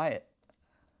getting quiet.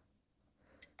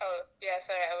 Oh, yeah,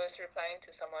 sorry, I was replying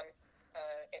to someone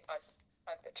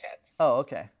on the chats. Oh,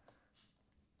 okay.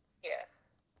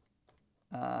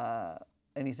 Yeah.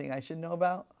 Anything I should know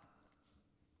about?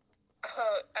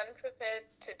 Oh, Unprepared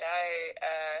to Die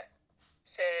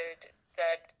said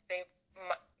that they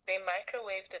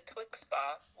microwaved a Twix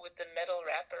bar with the metal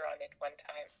wrapper on it one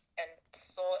time and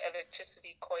saw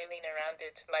electricity coiling around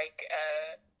it like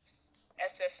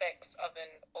SFX of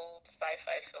an old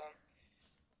sci-fi film.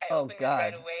 I opened it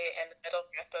right away and the metal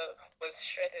wrapper was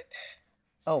shredded.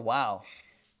 Oh, wow.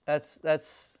 That's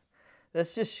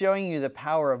just showing you the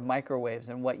power of microwaves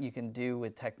and what you can do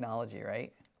with technology,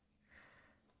 right?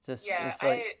 I've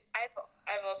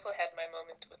also had my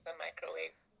moment with the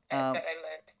microwave that I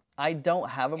learned. I don't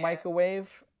have a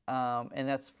microwave, and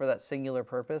that's for that singular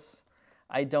purpose.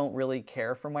 I don't really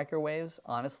care for microwaves,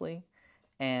 honestly,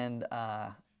 and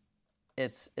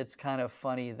it's kind of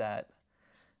funny that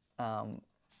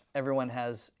everyone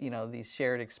has these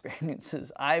shared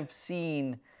experiences. I've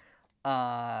seen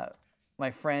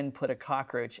my friend put a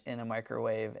cockroach in a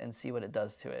microwave and see what it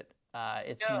does to it.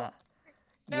 It's No. not.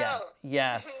 Yeah. No.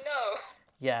 Yes. No.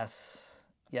 Yes.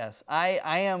 Yes.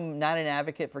 I am not an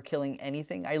advocate for killing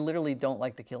anything. I literally don't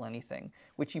like to kill anything,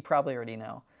 which you probably already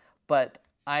know. But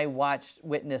I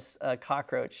witnessed a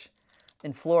cockroach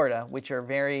in Florida, which are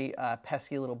very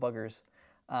pesky little buggers.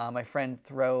 My friend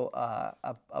throw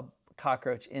a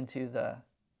cockroach into the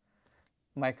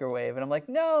microwave, and I'm like,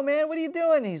 no, man, what are you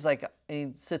doing? He's like,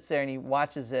 he sits there and he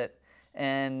watches it,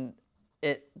 and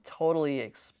it totally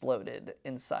exploded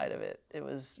inside of it. It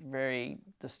was very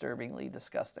disturbingly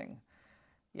disgusting.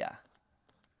 Yeah.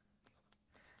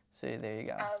 So there you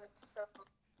go. So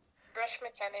Brush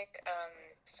Mechanic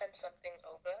sent something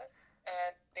over.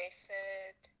 They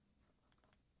said,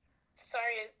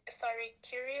 sorry,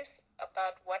 curious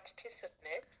about what to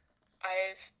submit.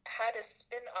 I've had a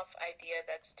spin-off idea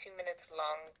that's 2 minutes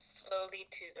long, slowly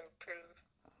to improve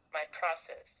my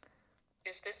process.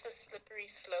 Is this a slippery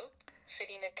slope,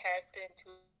 fitting a character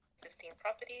into existing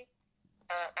property?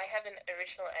 I have an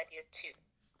original idea too.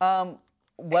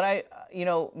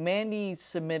 Mandy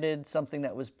submitted something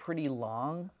that was pretty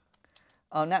long.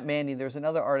 Not Mandy, there's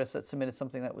another artist that submitted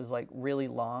something that was like really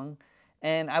long.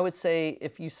 And I would say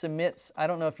if you submit, I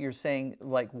don't know if you're saying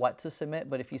like what to submit,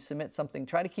 but if you submit something,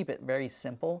 try to keep it very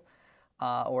simple,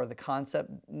 or the concept,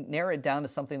 narrow it down to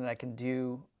something that I can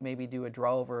do, maybe do a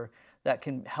draw over that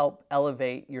can help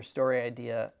elevate your story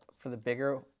idea for the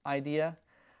bigger idea.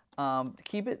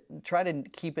 Try to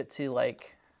keep it to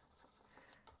like,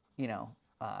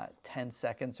 10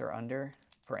 seconds or under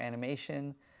for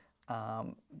animation.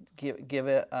 Give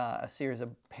it a series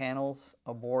of panels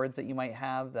or boards that you might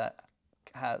have that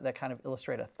kind of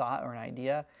illustrate a thought or an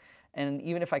idea. And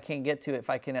even if I can't get to it, if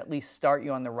I can at least start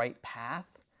you on the right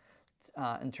path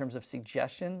in terms of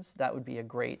suggestions, that would be a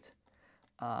great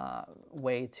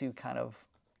way to kind of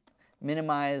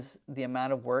minimize the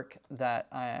amount of work that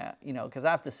because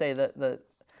I have to say that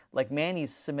like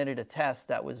Manny's submitted a test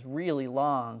that was really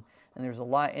long and there's a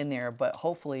lot in there, but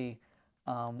hopefully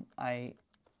I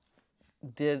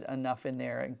did enough in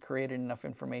there and created enough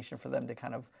information for them to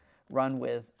kind of run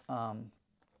with.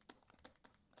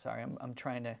 Sorry, I'm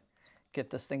trying to get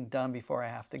this thing done before I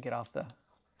have to get off the...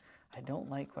 I don't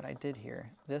like what I did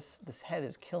here. This head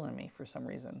is killing me for some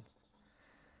reason.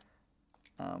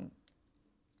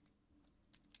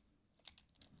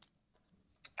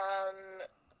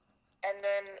 And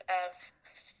then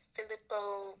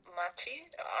Filippo Machi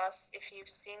asks if you've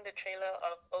seen the trailer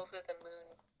of Over the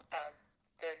Moon,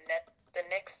 the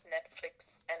next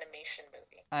Netflix animation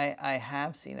movie. I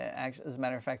have seen it. Actually, as a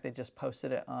matter of fact, they just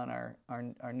posted it on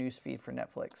our news feed for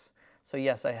Netflix. So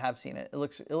yes, I have seen it. It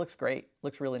looks great. It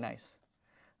looks really nice.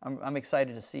 I'm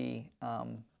excited to see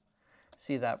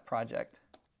that project.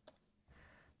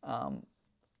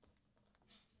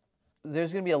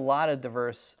 There's going to be a lot of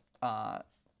diverse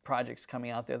projects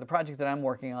coming out there. The project that I'm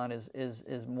working on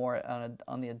is more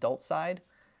on the adult side.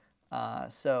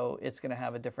 So it's going to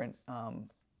have a different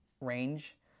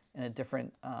range and a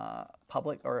different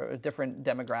public or a different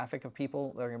demographic of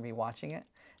people that are going to be watching it.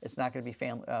 It's not going to be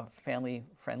family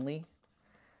friendly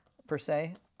per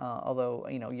se, although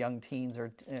young teens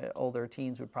or older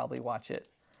teens would probably watch it.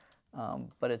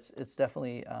 But it's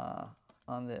definitely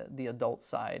on the adult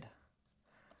side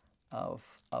of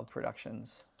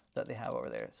productions that they have over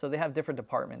there. So they have different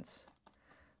departments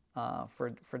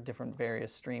for different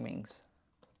various streamings.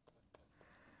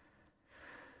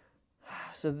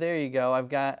 So there you go. I've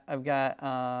got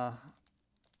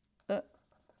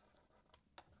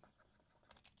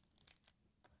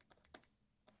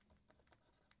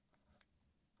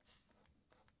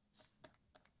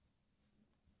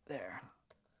there.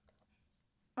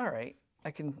 All right.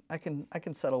 I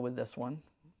can settle with this one.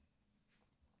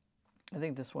 I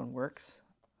think this one works.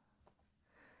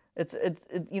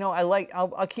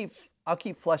 I'll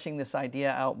keep fleshing this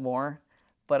idea out more,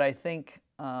 but I think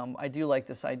I do like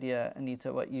this idea,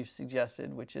 Anita, what you've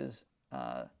suggested, which is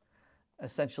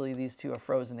essentially these two are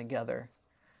frozen together.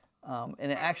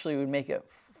 And it actually would make it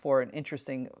for an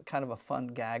interesting, kind of a fun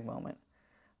gag moment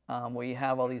where you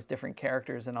have all these different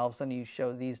characters and all of a sudden you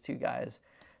show these two guys.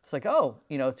 It's like, oh,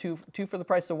 two for the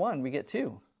price of one, we get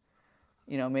two.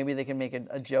 Maybe they can make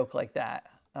a joke like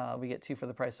that. We get two for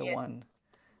the price of one.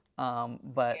 I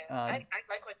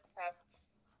like what you have,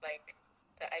 like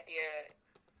the idea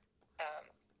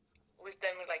with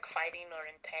them like fighting or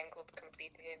entangled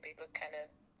completely, and they look kind of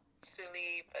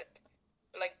silly, but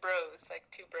like bros, like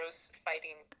two bros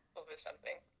fighting over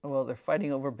something. Well, they're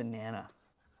fighting over banana,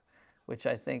 which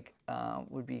I think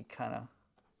would be kind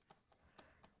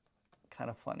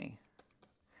of funny.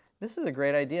 This is a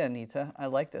great idea, Anita. I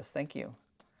like this. Thank you.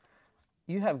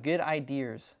 You have good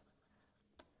ideas.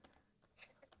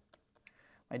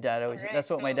 My dad always, Alright, that's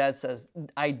what my so- dad says,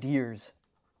 ideas.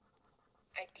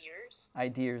 Ideas?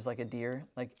 Ideas, like a deer.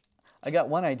 Like, I got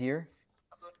one idea.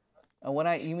 A one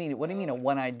eye, you mean, what do you mean a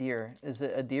one-eyed deer? Is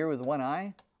it a deer with one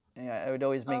eye? Yeah, I would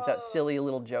always make that silly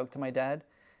little joke to my dad.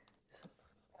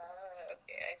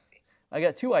 Okay, I see. I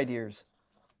got two ideas.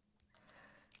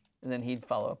 And then he'd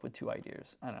follow up with two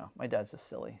ideas. I don't know. My dad's just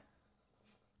silly.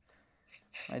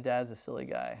 My dad's a silly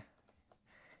guy.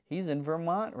 He's in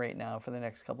Vermont right now for the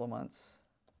next couple of months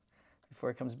before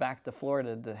he comes back to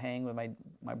Florida to hang with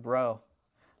my bro,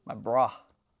 my bra,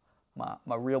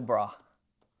 my real bra.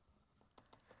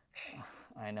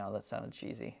 I know that sounded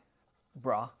cheesy.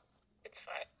 Bra. It's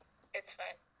fine. It's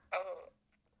fine. Oh,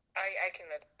 I can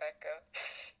let that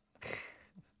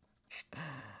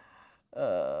go.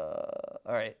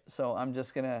 All right, so I'm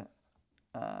just gonna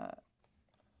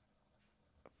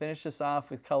finish this off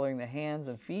with coloring the hands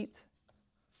and feet.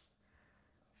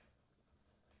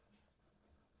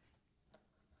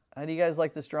 How do you guys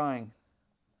like this drawing?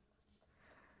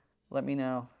 Let me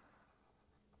know.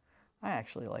 I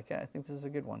actually like it. I think this is a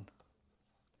good one.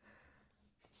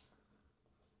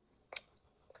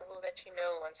 I will let you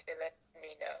know once they let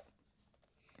me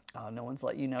know. Oh, no one's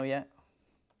let you know yet?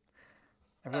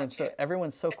 Everyone's Okay.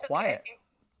 everyone's so It's quiet. okay.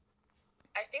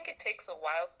 I think it takes a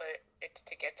while for it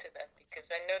to get to them because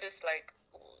I noticed like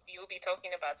you'll be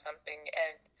talking about something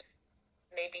and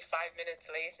maybe 5 minutes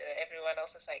later everyone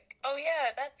else is like, oh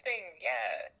yeah, that thing,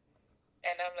 yeah.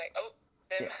 And I'm like, oh,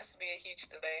 there must be a huge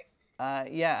delay.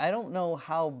 Yeah, I don't know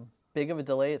how big of a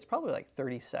delay. It's probably like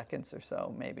 30 seconds or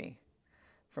so, maybe,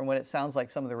 from what it sounds like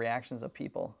some of the reactions of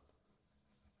people.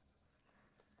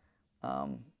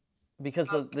 Because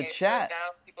the Okay, chat. so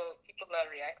now people are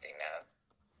reacting now.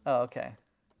 Oh, okay.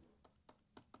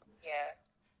 Yeah.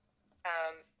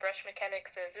 Brush Mechanic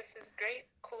says, this is great,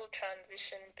 cool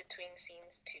transition between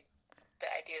scenes too. The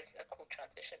idea is a cool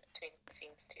transition between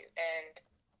scenes too. And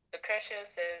the Crusher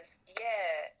says,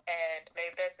 yeah. And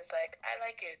Mary Beth is like, I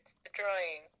like it, the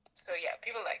drawing. So yeah,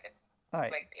 people like it. All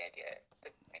right. Like the idea.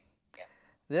 Yeah.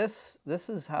 This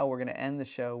is how we're going to end the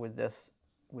show with this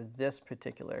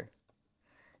particular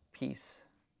piece,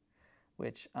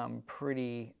 which I'm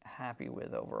pretty happy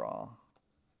with overall.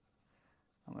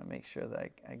 I'm going to make sure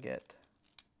that I get,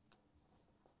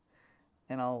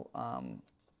 and I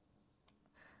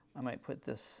might put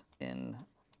this in.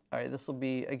 All right, this will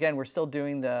be, again, we're still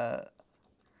doing the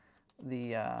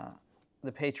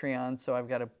Patreon, so I've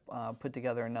got to put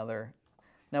together another.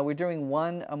 Now we're doing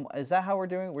one. Is that how we're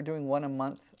doing? We're doing one a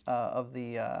month of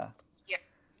the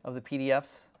of the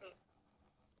PDFs.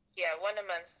 Yeah, one a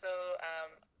month. So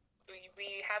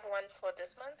we have one for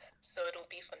this month, so it'll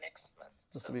be for next month.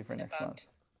 This will be for next month.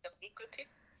 A week or two.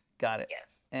 Got it. Yeah.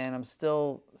 And I'm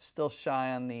still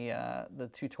shy on the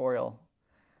tutorial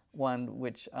one,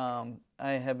 which I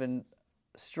have been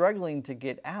struggling to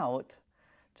get out,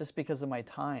 just because of my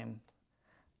time.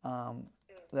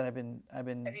 That I've been. Have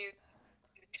you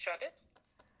shot it?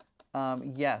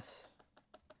 Yes.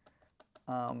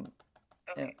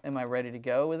 Okay. Am I ready to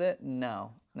go with it?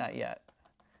 No, not yet.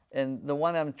 And the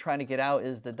one I'm trying to get out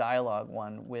is the dialogue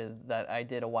one that I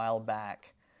did a while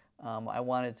back. I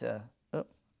wanted to. Oh,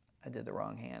 I did the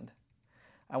wrong hand.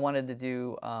 I wanted to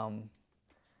do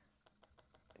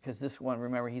because this one.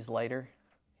 Remember, he's lighter.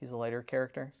 He's a lighter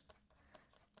character.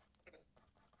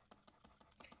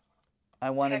 I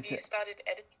wanted Have you started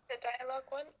editing the dialogue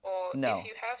one, or No. if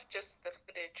you have just the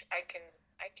footage, I can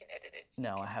edit it.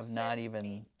 No, I have not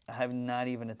even. I have not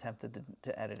even attempted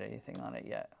to edit anything on it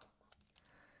yet.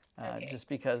 Okay. Just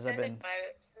because send I've been.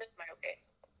 Send it my way.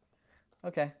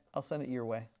 Okay, I'll send it your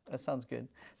way. That sounds good.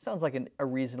 Sounds like a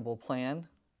reasonable plan.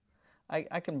 I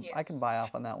can buy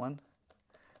off on that one.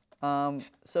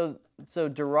 So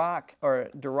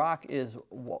Duroc is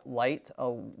light,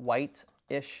 a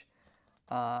white-ish,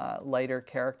 lighter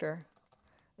character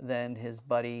than his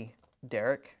buddy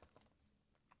Derek,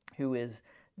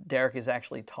 Derek is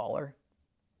actually taller.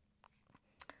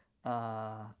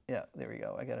 Yeah, there we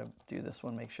go. I gotta do this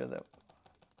one, make sure that.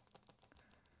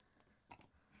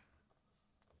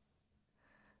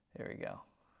 There we go.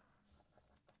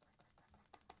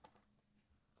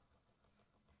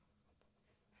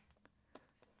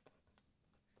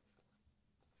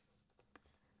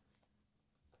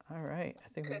 All right, I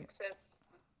think Cook says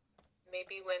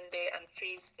maybe when they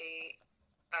unfreeze, they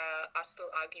are still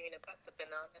arguing about the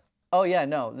banana. Oh yeah,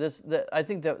 no. I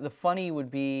think the funny would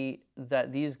be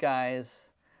that these guys.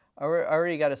 I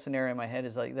already got a scenario in my head.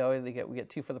 Is like we get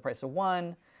two for the price of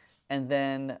one, and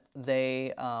then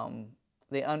they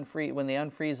unfreeze when they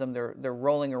unfreeze them. They're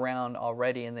rolling around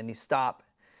already, and then you stop,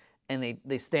 and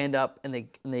they stand up and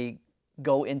they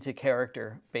go into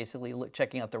character, basically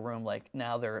checking out the room. Like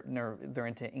now they're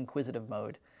into inquisitive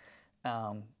mode,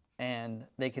 and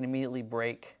they can immediately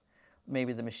break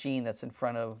maybe the machine that's in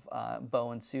front of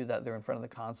Bo and Sue, that they're in front of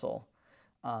the console,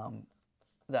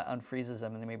 that unfreezes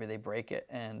them, and maybe they break it,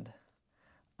 and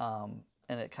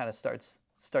it kind of starts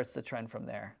the trend from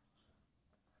there.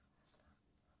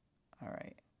 All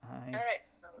right. All right.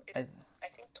 So it's I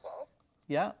think 12.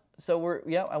 Yeah. So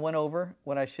I went over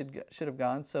what I should have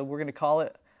gone. So we're gonna call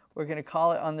it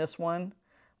on this one.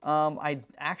 I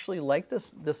actually like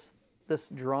this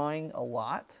drawing a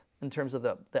lot in terms of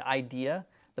the idea,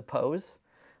 the pose.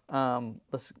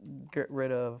 Let's get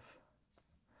rid of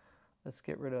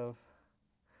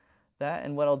that.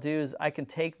 And what I'll do is I can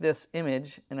take this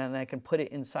image and then I can put it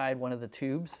inside one of the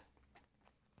tubes,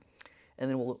 and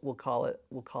then we'll call it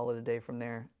a day from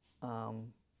there.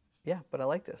 Yeah, but I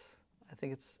like this. I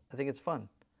think it's fun.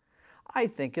 I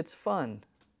think it's fun.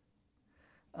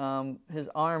 His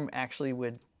arm actually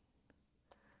would,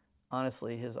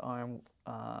 honestly, his arm,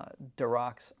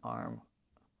 Darok's arm,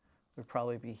 would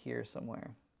probably be here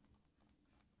somewhere.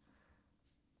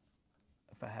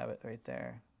 If I have it right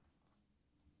there,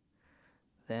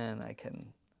 then I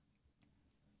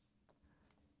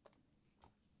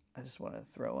just want to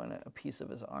throw in a piece of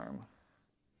his arm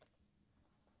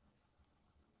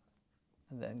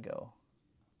and then go.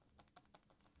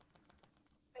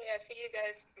 Yeah, see you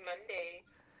guys Monday.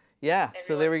 Yeah,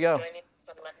 so there we go. Joining us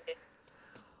on Monday.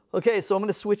 Okay, so I'm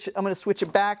gonna switch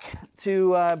it back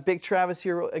to Big Travis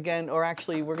here again, or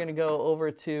actually we're gonna go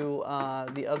over to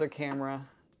the other camera,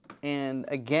 and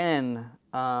again,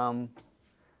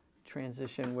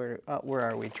 transition. Where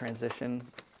are we? Transition.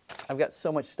 I've got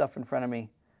so much stuff in front of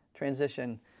me.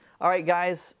 Transition. All right,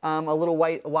 guys, I'm a little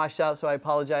washed out, so I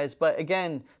apologize. But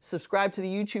again, subscribe to the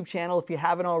YouTube channel if you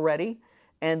haven't already.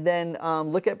 And then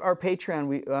look at our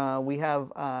Patreon. We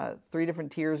have 3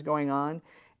 different tiers going on.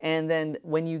 And then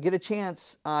when you get a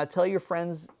chance, tell your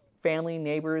friends, family,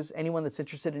 neighbors, anyone that's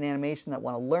interested in animation that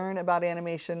want to learn about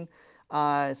animation,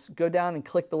 go down and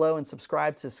click below and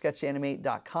subscribe to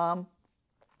Sketchtoanimate.com.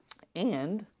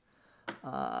 And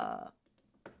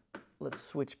let's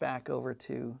switch back over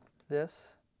to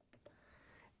this.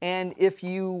 And if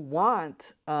you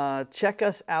want, check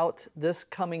us out this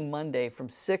coming Monday from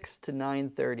 6 to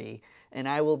 9:30, and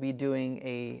I will be doing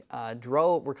a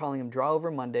we're calling them Draw Over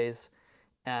Mondays.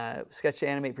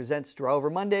 Sketchtoanimate presents Draw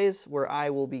Over Mondays, where I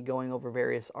will be going over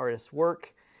various artists'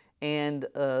 work, and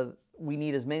we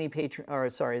need as many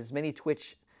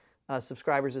Twitch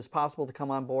subscribers as possible to come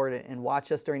on board and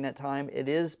watch us during that time. It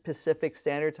is Pacific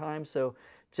Standard Time, so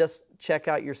just check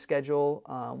out your schedule,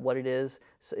 what it is.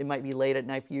 So it might be late at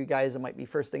night for you guys. It might be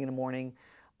first thing in the morning.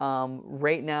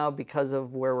 Right now, because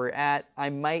of where we're at, I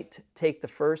might take the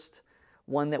first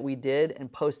one that we did and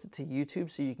post it to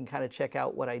YouTube so you can kind of check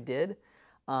out what I did.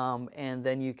 And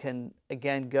then you can,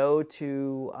 again, go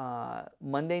to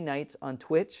Monday nights on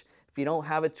Twitch. If you don't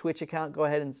have a Twitch account, go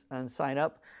ahead and sign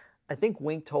up. I think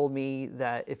Wink told me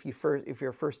that if you're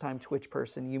a first-time Twitch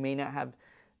person, you may not have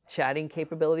chatting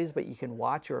capabilities, but you can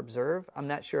watch or observe. I'm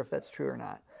not sure if that's true or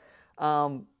not.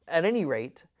 At any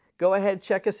rate, go ahead,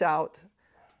 check us out.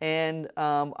 And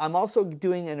I'm also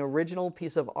doing an original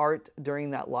piece of art during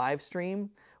that live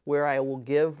stream where I will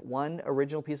give one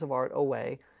original piece of art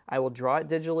away. I will draw it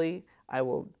digitally, I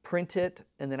will print it,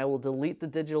 and then I will delete the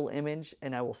digital image,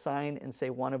 and I will sign and say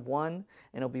one of one,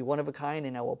 and it'll be one of a kind,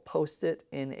 and I will post it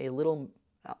in a little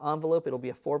envelope. It'll be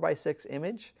a 4x6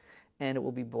 image, and it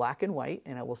will be black and white,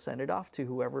 and I will send it off to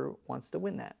whoever wants to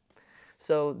win that.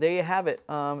 So there you have it.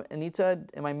 Anita,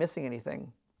 am I missing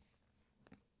anything?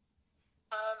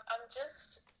 I'm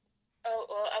just... Oh,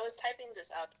 well, I was typing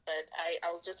this out, but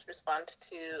I'll just respond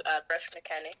to Brush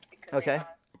Mechanic because okay. they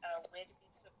asked where do we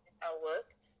submit our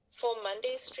work. For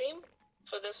Monday's stream,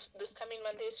 for this coming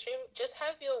Monday stream, just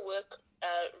have your work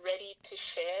ready to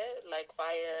share, like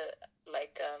via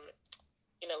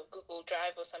Google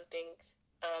Drive or something,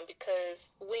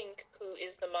 because Wink, who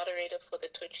is the moderator for the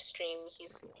Twitch stream,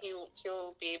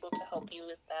 he'll be able to help you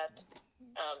with that.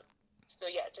 So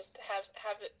yeah, just have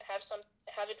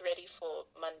it ready for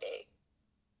Monday,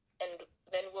 and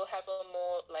then we'll have a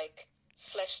more like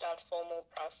fleshed out formal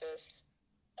process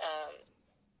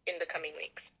in the coming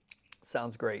weeks.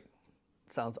 Sounds great.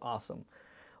 Sounds awesome.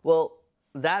 Well,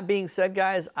 that being said,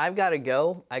 guys, I've got to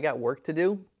go. I got work to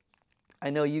do. I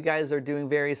know you guys are doing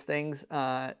various things.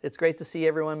 It's great to see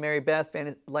everyone. Mary Beth,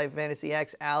 Life Fantasy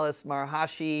X, Alice,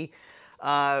 Marahashi,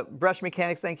 Brush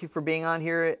Mechanic, thank you for being on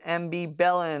here. MB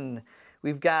Bellin.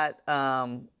 We've got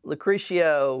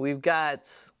Lucrecio. We've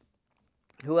got,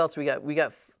 who else we got? We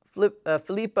got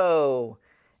Filippo,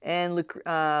 and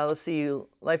let's see,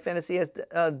 Life Fantasy has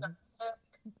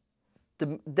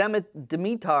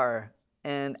Dimitar,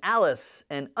 and Alice,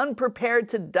 and Unprepared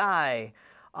to Die.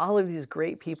 All of these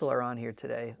great people are on here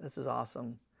today. This is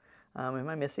awesome. Am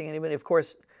I missing anybody? Of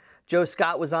course, Joe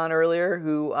Scott was on earlier,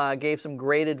 who gave some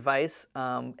great advice.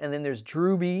 And then there's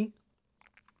Drewby.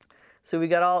 So we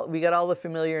got all the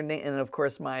familiar names, and of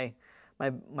course my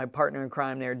partner in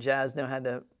crime there, Jasno, had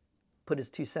to put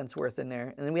his 2 cents worth in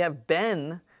there. And then we have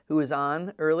Ben, who was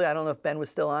on earlier. I don't know if Ben was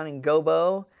still on, and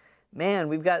Gobo. Man,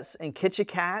 we've got, and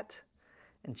Kitchacat,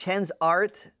 and Chen's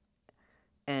Art,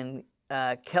 and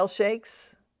Kel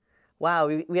Shakes. Wow,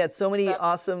 we had so many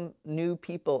awesome new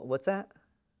people. What's that?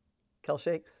 Kel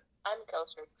Shakes? I'm Kel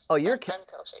Shakes. Oh, you're I'm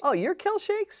Kel Shakes. Oh, you're Kel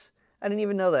Shakes? I didn't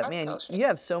even know that. I'm Man, Kel Shakes. You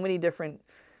have so many different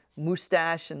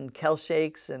mustache and Kel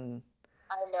Shakes and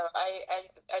I know.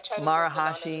 I try to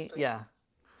Marahashi. Yeah.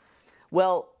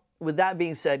 Well, with that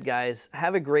being said, guys,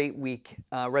 have a great week,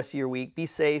 rest of your week. Be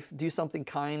safe. Do something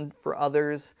kind for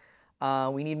others.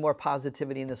 We need more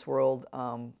positivity in this world.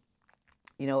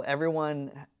 You know,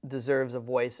 everyone deserves a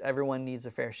voice. Everyone needs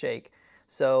a fair shake.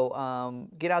 So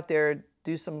get out there,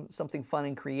 do something fun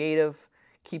and creative.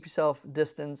 Keep yourself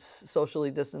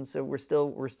socially distanced. So we're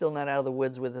still not out of the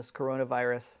woods with this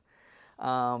coronavirus.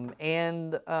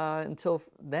 And until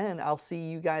then, I'll see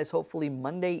you guys hopefully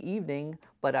Monday evening,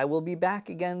 but I will be back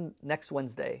again next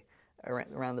Wednesday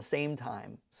around the same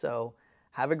time. So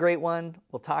have a great one.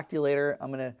 We'll talk to you later.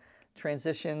 I'm going to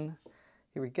transition.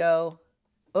 Here we go.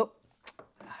 Oh,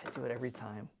 I do it every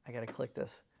time. I got to click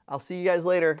this. I'll see you guys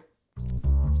later.